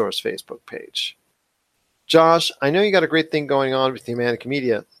Game Source Facebook page. Josh, I know you got a great thing going on with Humanica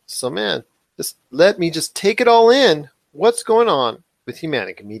Media. So, man, just let me just take it all in. What's going on with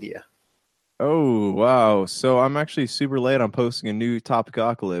Humanica Media? Oh, wow. So I'm actually super late on posting a new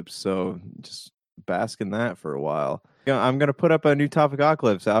Topicocalypse, so just bask in that for a while. I'm going to put up a new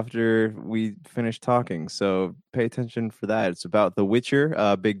Topicocalypse after we finish talking, so pay attention for that. It's about The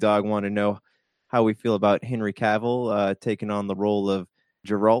Witcher. Big Dog wanted to know how we feel about Henry Cavill taking on the role of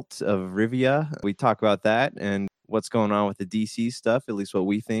Geralt of Rivia. We talk about that and what's going on with the DC stuff, at least what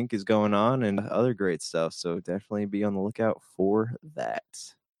we think is going on, and other great stuff. So definitely be on the lookout for that.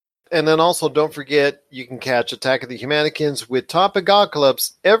 And then also don't forget, you can catch Attack of the Humanicans with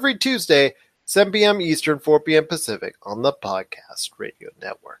Topicocalypse every Tuesday, 7 p.m. Eastern, 4 p.m. Pacific on the Podcast Radio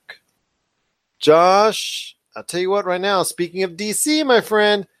Network. Josh, I'll tell you what right now, speaking of DC, my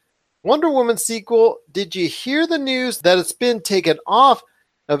friend, Wonder Woman sequel, did you hear the news that it's been taken off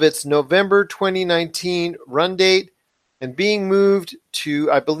of its November 2019 run date and being moved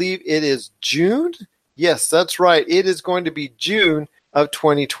to, I believe it is June? Yes, that's right. It is going to be June of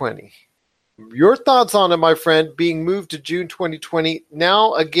 2020. Your thoughts on it, my friend, being moved to June 2020.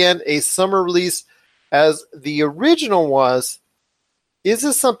 Now, again, a summer release as the original was. Is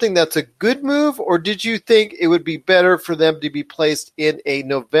this something that's a good move, or did you think it would be better for them to be placed in a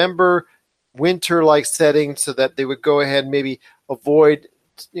November winter-like setting so that they would go ahead and maybe avoid,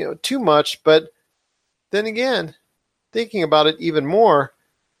 too much? But then again, thinking about it even more,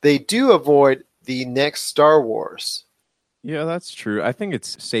 they do avoid the next Star Wars. Yeah, that's true. I think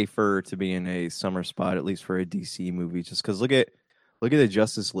it's safer to be in a summer spot, at least for a DC movie, just because look at the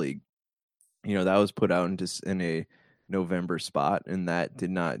Justice League. That was put out in a November spot, and that did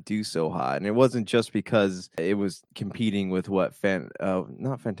not do so hot. And it wasn't just because it was competing with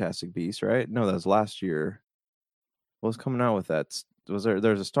not Fantastic Beasts, right? No, that was last year. What was coming out with that?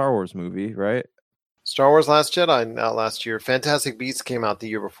 There's a Star Wars movie, right? Star Wars Last Jedi out last year. Fantastic Beasts came out the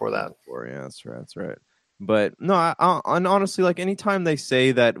year before that. Yeah, that's right. But no, I honestly, like, anytime they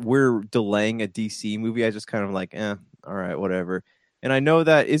say that we're delaying a DC movie, I just kind of like, all right, whatever. And I know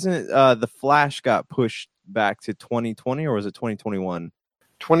that isn't The Flash got pushed back to 2020, or was it 2021?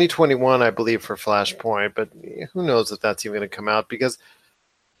 2021, I believe, for Flashpoint, but who knows if that's even going to come out, because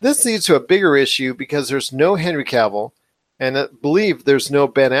This leads to a bigger issue because there's no Henry Cavill, and I believe there's no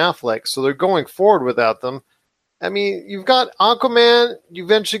Ben Affleck, so they're going forward without them. I mean, you've got Aquaman, you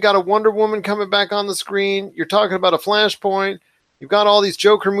eventually got a Wonder Woman coming back on the screen, you're talking about a Flashpoint, you've got all these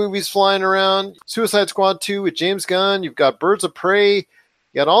Joker movies flying around, Suicide Squad 2 with James Gunn, you've got Birds of Prey, you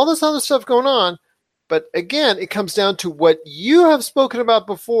got all this other stuff going on. But again, it comes down to what you have spoken about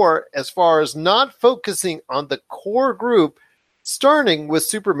before as far as not focusing on the core group, starting with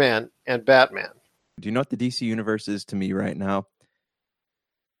Superman and Batman. Do you know what the DC universe is to me right now?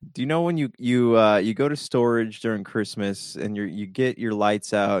 Do you know when you go to storage during Christmas and you get your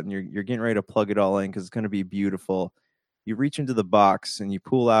lights out and you're getting ready to plug it all in because it's going to be beautiful? You reach into the box and you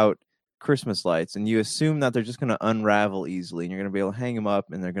pull out Christmas lights and you assume that they're just going to unravel easily and you're going to be able to hang them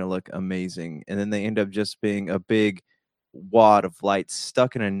up and they're going to look amazing. And then they end up just being a big wad of lights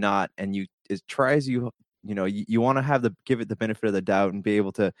stuck in a knot. And you want to give it the benefit of the doubt and be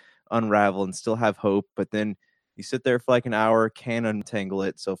able to unravel and still have hope. But then you sit there for like an hour, can't untangle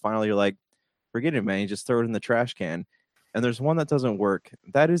it. So finally you're like, forget it, man. You just throw it in the trash can. And there's one that doesn't work.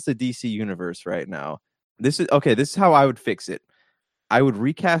 That is the DC universe right now. This is how I would fix it. I would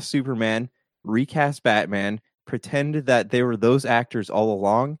recast Superman, recast Batman, pretend that they were those actors all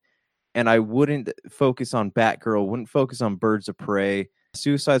along, and I wouldn't focus on Batgirl, wouldn't focus on Birds of Prey.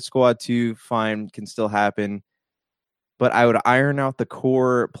 Suicide Squad 2, fine, can still happen. But I would iron out the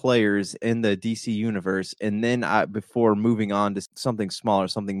core players in the DC universe, and then before moving on to something smaller,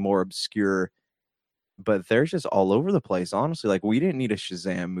 something more obscure. But they're just all over the place, honestly. Like, we didn't need a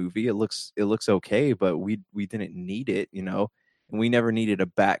Shazam movie. It looks okay, but we didn't need it, you know. And we never needed a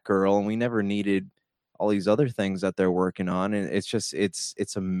Batgirl, and we never needed all these other things that they're working on. And it's just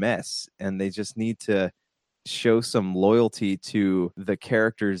it's a mess. And they just need to show some loyalty to the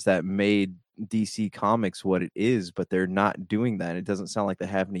characters that made DC Comics what it is, but they're not doing that. It doesn't sound like they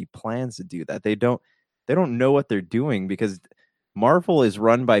have any plans to do that. They don't know what they're doing because Marvel is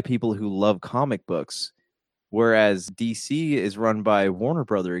run by people who love comic books, whereas DC is run by Warner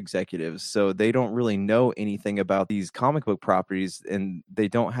Brother executives. So they don't really know anything about these comic book properties, and they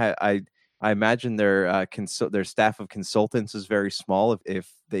don't have. I imagine their staff of consultants is very small, if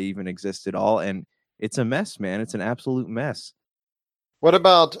they even exist at all, and it's a mess, man. It's an absolute mess. What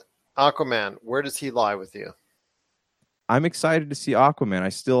about Aquaman? Where does he lie with you? I'm excited to see Aquaman. I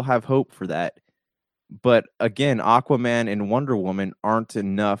still have hope for that. But again, Aquaman and Wonder Woman aren't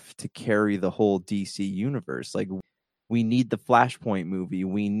enough to carry the whole DC universe. Like, we need the Flashpoint movie.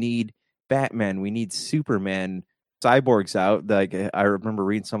 We need Batman. We need Superman. Cyborg's out. Like, I remember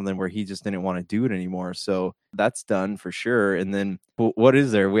reading something where he just didn't want to do it anymore. So that's done for sure. And then what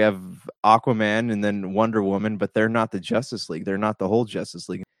is there? We have Aquaman and then Wonder Woman, but they're not the Justice League. They're not the whole Justice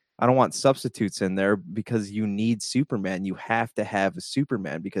League. I don't want substitutes in there because you need Superman. You have to have a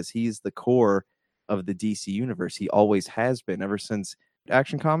Superman because he's the core of the DC universe. He always has been ever since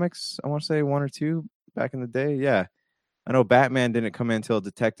Action Comics. I want to say 1 or 2 back in the day. Yeah. I know Batman didn't come in until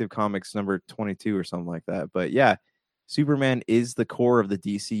Detective Comics number 22 or something like that. But yeah, Superman is the core of the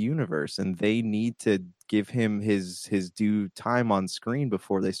DC universe, and they need to give him his due time on screen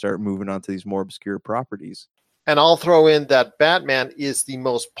before they start moving on to these more obscure properties. And I'll throw in that Batman is the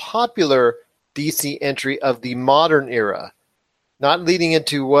most popular DC entry of the modern era, not leading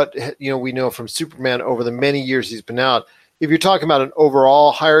into what we know from Superman over the many years he's been out. If you're talking about an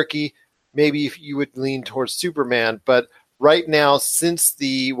overall hierarchy, maybe if you would lean towards Superman, but right now, since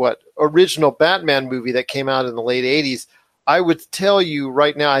the original Batman movie that came out in the late 80s, I would tell you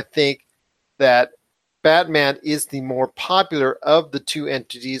right now, I think that Batman is the more popular of the two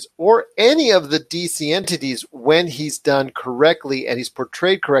entities, or any of the DC entities, when he's done correctly and he's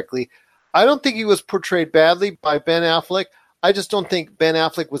portrayed correctly. I don't think he was portrayed badly by Ben Affleck. I just don't think Ben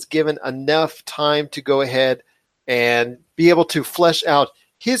Affleck was given enough time to go ahead and be able to flesh out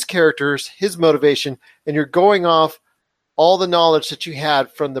his characters, his motivation, and you're going off all the knowledge that you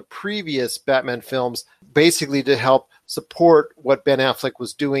had from the previous Batman films, basically to help support what Ben Affleck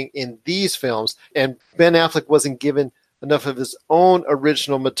was doing in these films. And Ben Affleck wasn't given enough of his own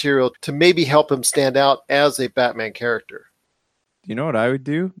original material to maybe help him stand out as a Batman character. You know what I would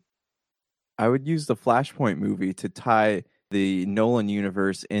do? I would use the Flashpoint movie to tie the Nolan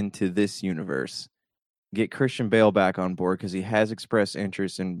universe into this universe. Get Christian Bale back on board because he has expressed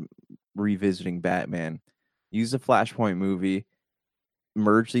interest in revisiting Batman. Use the Flashpoint movie,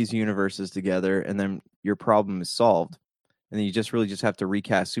 merge these universes together, and then your problem is solved. And then you just have to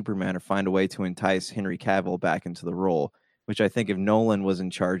recast Superman or find a way to entice Henry Cavill back into the role, which I think if Nolan was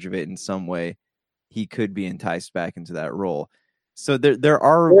in charge of it in some way, he could be enticed back into that role. So there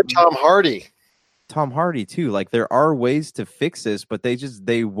are... Or Tom Hardy. Tom Hardy too. Like, there are ways to fix this, but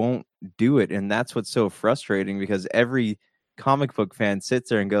they won't do it. And that's what's so frustrating, because every comic book fan sits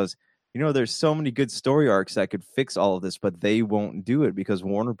there and goes, there's so many good story arcs that could fix all of this, but they won't do it because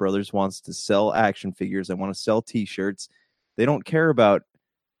Warner Brothers wants to sell action figures. They want to sell t-shirts. They don't care about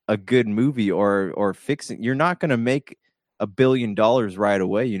a good movie or fixing. You're not going to make $1 billion right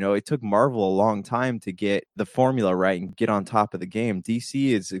away. It took Marvel a long time to get the formula right and get on top of the game. DC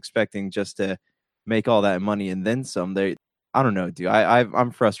is expecting just to make all that money and then some. I don't know, dude.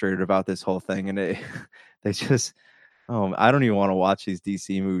 I'm frustrated about this whole thing, and they just. Oh, I don't even want to watch these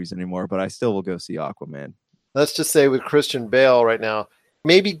DC movies anymore, but I still will go see Aquaman. Let's just say with Christian Bale right now,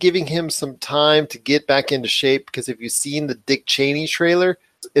 maybe giving him some time to get back into shape, because if you've seen the Dick Cheney trailer,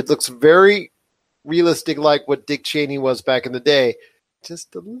 it looks very realistic like what Dick Cheney was back in the day.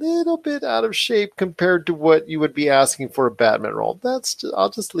 Just a little bit out of shape compared to what you would be asking for a Batman role. I'll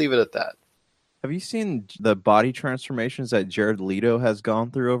just leave it at that. Have you seen the body transformations that Jared Leto has gone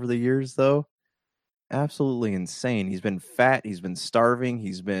through over the years, though? Absolutely insane. He's been fat. He's been starving.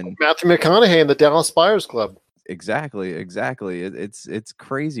 He's been Matthew McConaughey in the Dallas Buyers Club. Exactly. It's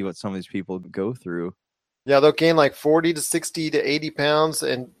crazy what some of these people go through. Yeah, they'll gain like 40 to 60 to 80 pounds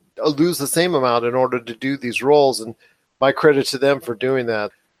and lose the same amount in order to do these roles. And my credit to them for doing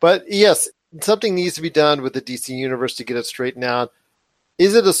that. But yes, something needs to be done with the DC Universe to get it straightened out.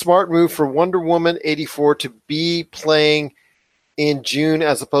 Is it a smart move for Wonder Woman 84 to be playing in June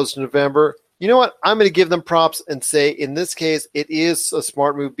as opposed to November? You know what? I'm going to give them props and say, in this case, it is a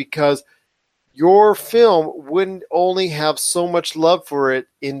smart move, because your film wouldn't only have so much love for it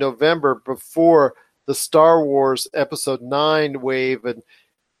in November before the Star Wars Episode 9 wave, and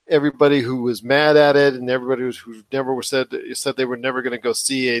everybody who was mad at it and everybody who never said they were never going to go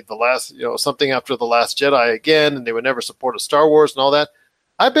see the last, something after The Last Jedi again, and they would never support a Star Wars and all that.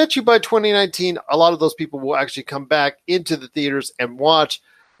 I bet you by 2019, a lot of those people will actually come back into the theaters and watch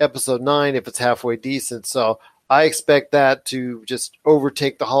Episode 9 if it's halfway decent. So I expect that to just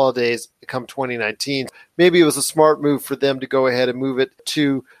overtake the holidays come 2019. Maybe it was a smart move for them to go ahead and move it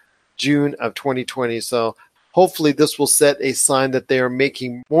to June of 2020. So hopefully this will set a sign that they are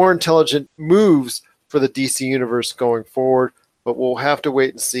making more intelligent moves for the DC Universe going forward. But we'll have to wait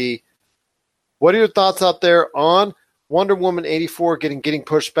and see. What are your thoughts out there on Wonder Woman 84 getting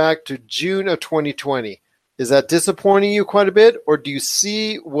pushed back to June of 2020? Is that disappointing you quite a bit, or do you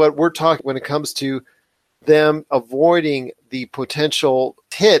see what we're talking when it comes to them avoiding the potential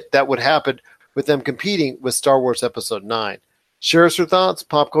hit that would happen with them competing with Star Wars Episode 9? Share us your thoughts,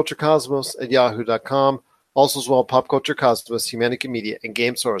 popculturecosmos@yahoo.com. Also as well, Pop Culture Cosmos, Humanity Media, and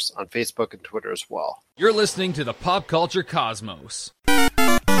Game Source on Facebook and Twitter as well. You're listening to the Pop Culture Cosmos.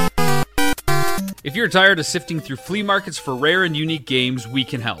 If you're tired of sifting through flea markets for rare and unique games, we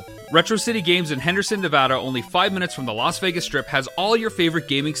can help. Retro City Games in Henderson, Nevada, only 5 minutes from the Las Vegas Strip, has all your favorite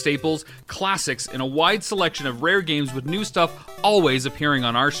gaming staples, classics, and a wide selection of rare games with new stuff always appearing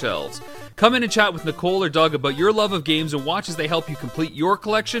on our shelves. Come in and chat with Nicole or Doug about your love of games and watch as they help you complete your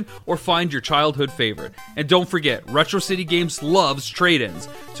collection or find your childhood favorite. And don't forget, Retro City Games loves trade-ins.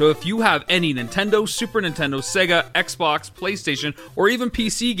 So if you have any Nintendo, Super Nintendo, Sega, Xbox, PlayStation, or even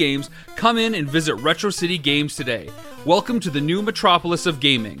PC games, come in and visit Retro City Games today. Welcome to the new metropolis of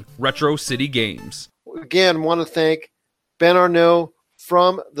gaming, Retro City Games. Again, want to thank Ben Arnault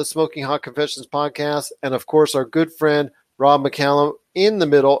from the Smoking Hot Confessions podcast, and of course our good friend Rob McCallum in the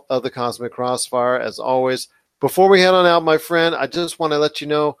middle of the Cosmic Crossfire, as always. Before we head on out, my friend, I just want to let you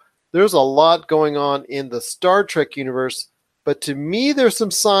know there's a lot going on in the Star Trek universe, but to me there's some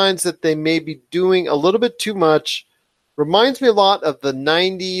signs that they may be doing a little bit too much. Reminds me a lot of the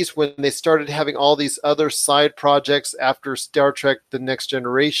 90s when they started having all these other side projects after Star Trek The Next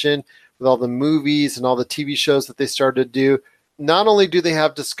Generation, with all the movies and all the TV shows that they started to do. Not only do they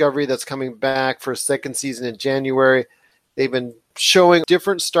have Discovery that's coming back for a second season in January, they've been showing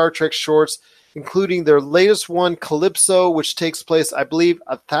different Star Trek shorts, including their latest one, Calypso, which takes place, I believe,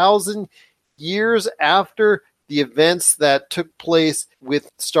 1,000 years after the events that took place with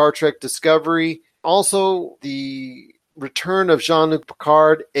Star Trek Discovery. Also, the return of Jean-Luc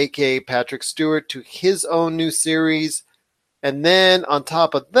Picard, a.k.a. Patrick Stewart, to his own new series. And then on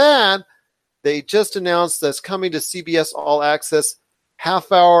top of that, they just announced that's coming to CBS All Access,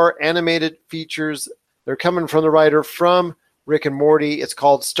 half-hour animated features. They're coming from the writer from Rick and Morty. It's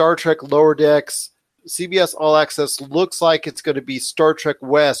called Star Trek Lower Decks. CBS All Access looks like it's going to be Star Trek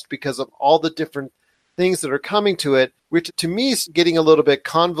West because of all the different things that are coming to it, which to me is getting a little bit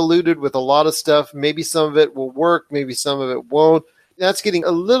convoluted with a lot of stuff. Maybe some of it will work, maybe some of it won't. That's getting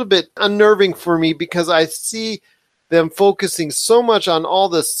a little bit unnerving for me because I see them focusing so much on all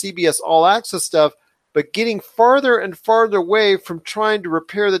the CBS All Access stuff, but getting farther and farther away from trying to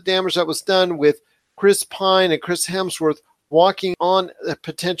repair the damage that was done with Chris Pine and Chris Hemsworth walking on a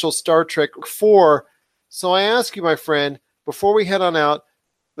potential Star Trek 4. So I ask you, my friend, before we head on out,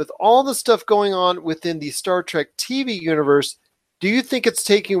 with all the stuff going on within the Star Trek TV universe, do you think it's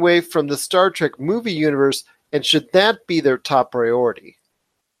taking away from the Star Trek movie universe, and should that be their top priority?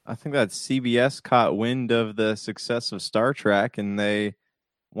 I think that CBS caught wind of the success of Star Trek, and they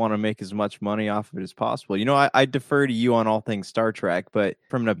want to make as much money off of it as possible. You know, I defer to you on all things Star Trek, but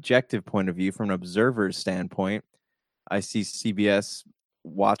from an objective point of view, from an observer's standpoint, I see CBS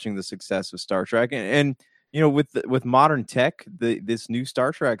watching the success of Star Trek, and you know, with modern tech, this new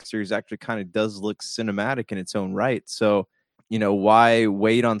Star Trek series actually kind of does look cinematic in its own right. So, you know, why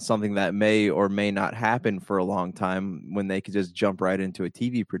wait on something that may or may not happen for a long time when they could just jump right into a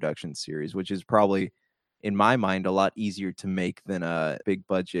TV production series, which is probably, in my mind, a lot easier to make than a big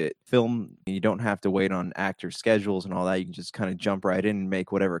budget film. You don't have to wait on actor schedules and all that. You can just kind of jump right in and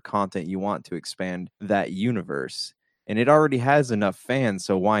make whatever content you want to expand that universe. And it already has enough fans,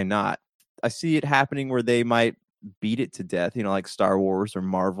 so why not? I see it happening where they might beat it to death, you know, like Star Wars or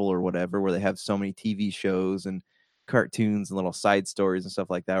Marvel or whatever, where they have so many TV shows and cartoons and little side stories and stuff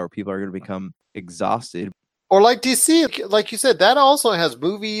like that, where people are going to become exhausted. Or like DC, like you said, that also has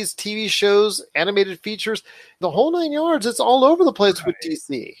movies, TV shows, animated features, the whole 9 yards. It's all over the place with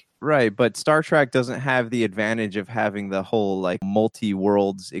DC. Right, but Star Trek doesn't have the advantage of having the whole like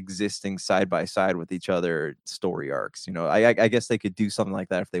multi-worlds existing side by side with each other story arcs. You know, I guess they could do something like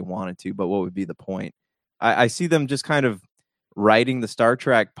that if they wanted to, but what would be the point? I see them just kind of riding the Star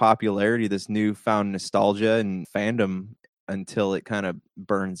Trek popularity, this newfound nostalgia and fandom, until it kind of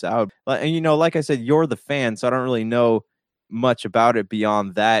burns out. And, you know, like I said, you're the fan, so I don't really know much about it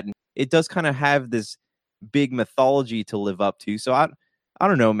beyond that. And it does kind of have this big mythology to live up to. So I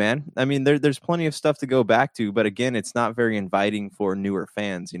don't know, man. I mean, there's plenty of stuff to go back to, but again, it's not very inviting for newer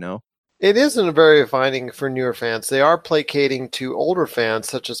fans, you know? It isn't very inviting for newer fans. They are placating to older fans,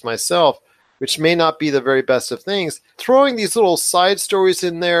 such as myself, which may not be the very best of things. Throwing these little side stories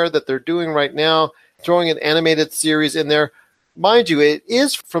in there that they're doing right now, throwing an animated series in there, mind you, it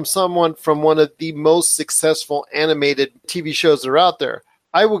is from someone from one of the most successful animated TV shows that are out there.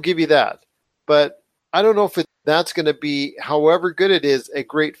 I will give you that. But I don't know if that's going to be, however good it is, a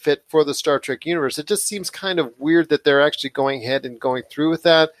great fit for the Star Trek universe. It just seems kind of weird that they're actually going ahead and going through with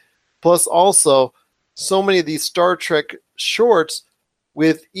that. Plus, also, so many of these Star Trek shorts,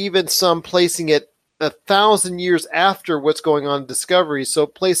 with even some placing it 1,000 years after what's going on in Discovery, so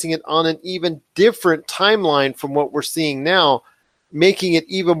placing it on an even different timeline from what we're seeing now, making it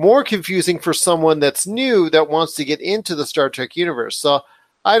even more confusing for someone that's new that wants to get into the Star Trek universe. So,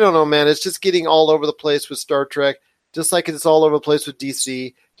 I don't know, man. It's just getting all over the place with Star Trek, just like it's all over the place with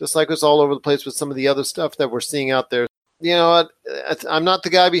DC, just like it's all over the place with some of the other stuff that we're seeing out there. You know what? I'm not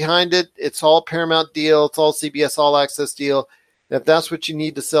the guy behind it. It's all Paramount deal. It's all CBS All Access deal. If that's what you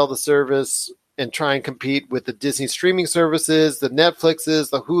need to sell the service and try and compete with the Disney streaming services, the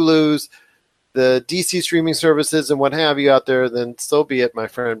Netflixes, the Hulus, the DC streaming services, and what have you out there, then so be it, my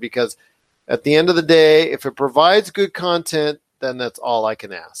friend, because at the end of the day, if it provides good content, then that's all I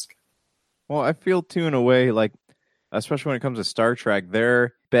can ask. Well, I feel too, in a way, like, especially when it comes to Star Trek,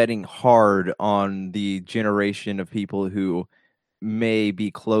 they're betting hard on the generation of people who may be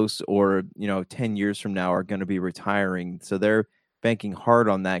close or, you know, 10 years from now are going to be retiring. So they're banking hard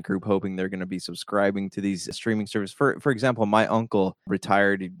on that group, hoping they're going to be subscribing to these streaming services. For example, my uncle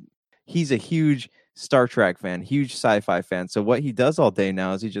retired. He's a huge Star Trek fan, huge sci-fi fan. So what he does all day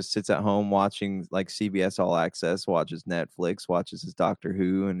now is he just sits at home watching like CBS All Access, watches Netflix, watches his Doctor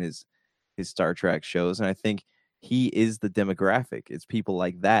Who and his Star Trek shows. And I think he is the demographic. It's people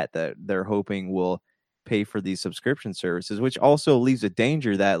like that they're hoping will pay for these subscription services, which also leaves a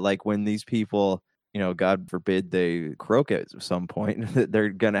danger that, like, when these people, you know, God forbid they croak at some point, they're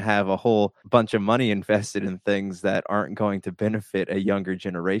going to have a whole bunch of money invested in things that aren't going to benefit a younger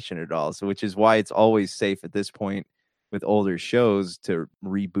generation at all. So, which is why it's always safe at this point with older shows to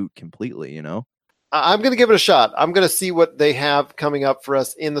reboot completely, you know? I'm going to give it a shot. I'm going to see what they have coming up for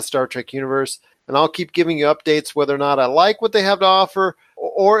us in the Star Trek universe, and I'll keep giving you updates whether or not I like what they have to offer,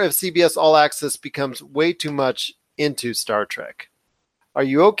 or if CBS All Access becomes way too much into Star Trek. Are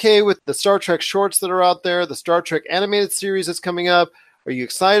you okay with the Star Trek shorts that are out there, the Star Trek animated series that's coming up? Are you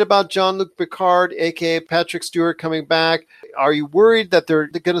excited about Jean-Luc Picard, a.k.a. Patrick Stewart, coming back? Are you worried that they're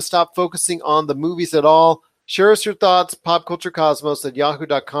going to stop focusing on the movies at all? Share us your thoughts,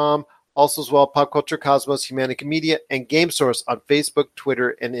 popculturecosmos@yahoo.com. Also as well, Pop Culture Cosmos, Humanica Media, and Game Source on Facebook,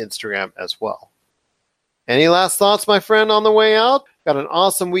 Twitter, and Instagram as well. Any last thoughts, my friend, on the way out? Got an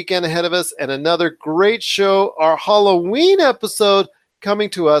awesome weekend ahead of us and another great show, our Halloween episode,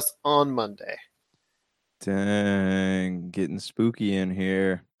 coming to us on Monday. Dang, getting spooky in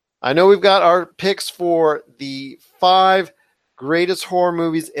here. I know we've got our picks for the 5 greatest horror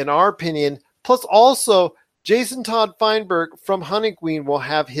movies in our opinion, plus also Jason Todd Feinberg from Hunting Queen will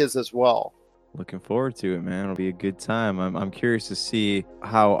have his as well. Looking forward to it, man. It'll be a good time. I'm curious to see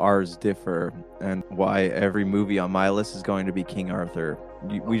how ours differ and why every movie on my list is going to be King Arthur.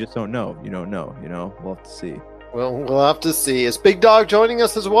 We just don't know. You don't know, We'll have to see. Well, we'll have to see. Is Big Dog joining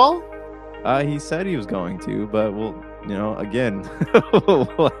us as well? He said he was going to, but we'll, again,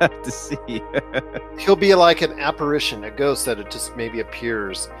 we'll have to see. He'll be like an apparition, a ghost that it just maybe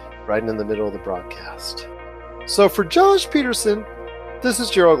appears right in the middle of the broadcast. So for Josh Peterson, this is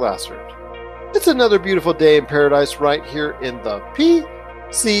Gerald Glassford. It's another beautiful day in paradise right here in the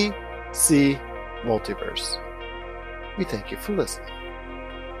PCC Multiverse. We thank you for listening.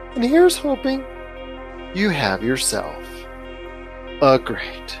 And here's hoping you have yourself a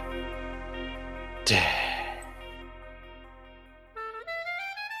great day.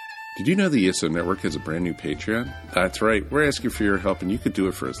 Did you know the ESO Network has a brand new Patreon? That's right, we're asking for your help and you could do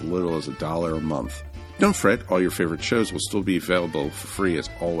it for as little as $1 a month. Don't fret, all your favorite shows will still be available for free as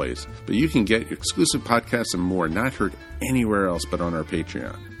always, but you can get exclusive podcasts and more not heard anywhere else but on our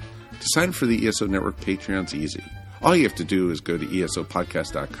Patreon. To sign for the ESO Network Patreon's easy. All you have to do is go to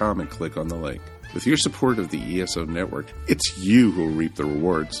esopodcast.com and click on the link. With your support of the ESO Network, it's you who will reap the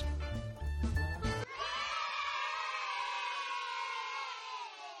rewards.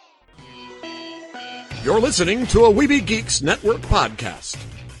 You're listening to a Weeby Geeks Network podcast.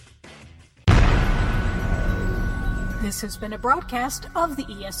 This has been a broadcast of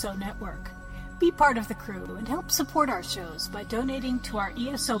the ESO Network. Be part of the crew and help support our shows by donating to our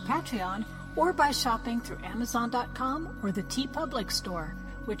ESO Patreon or by shopping through Amazon.com or the TeePublic store,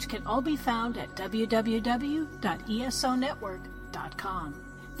 which can all be found at www.esonetwork.com.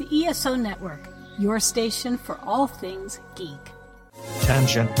 The ESO Network, your station for all things geek.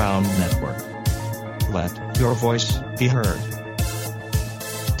 Tangent Bound Network. Let your voice be heard.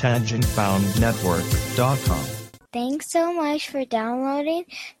 TangentBoundNetwork.com. Thanks so much for downloading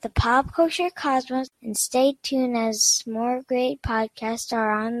the Pop Culture Cosmos, and stay tuned as more great podcasts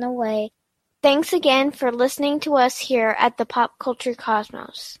are on the way. Thanks again for listening to us here at the Pop Culture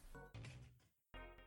Cosmos.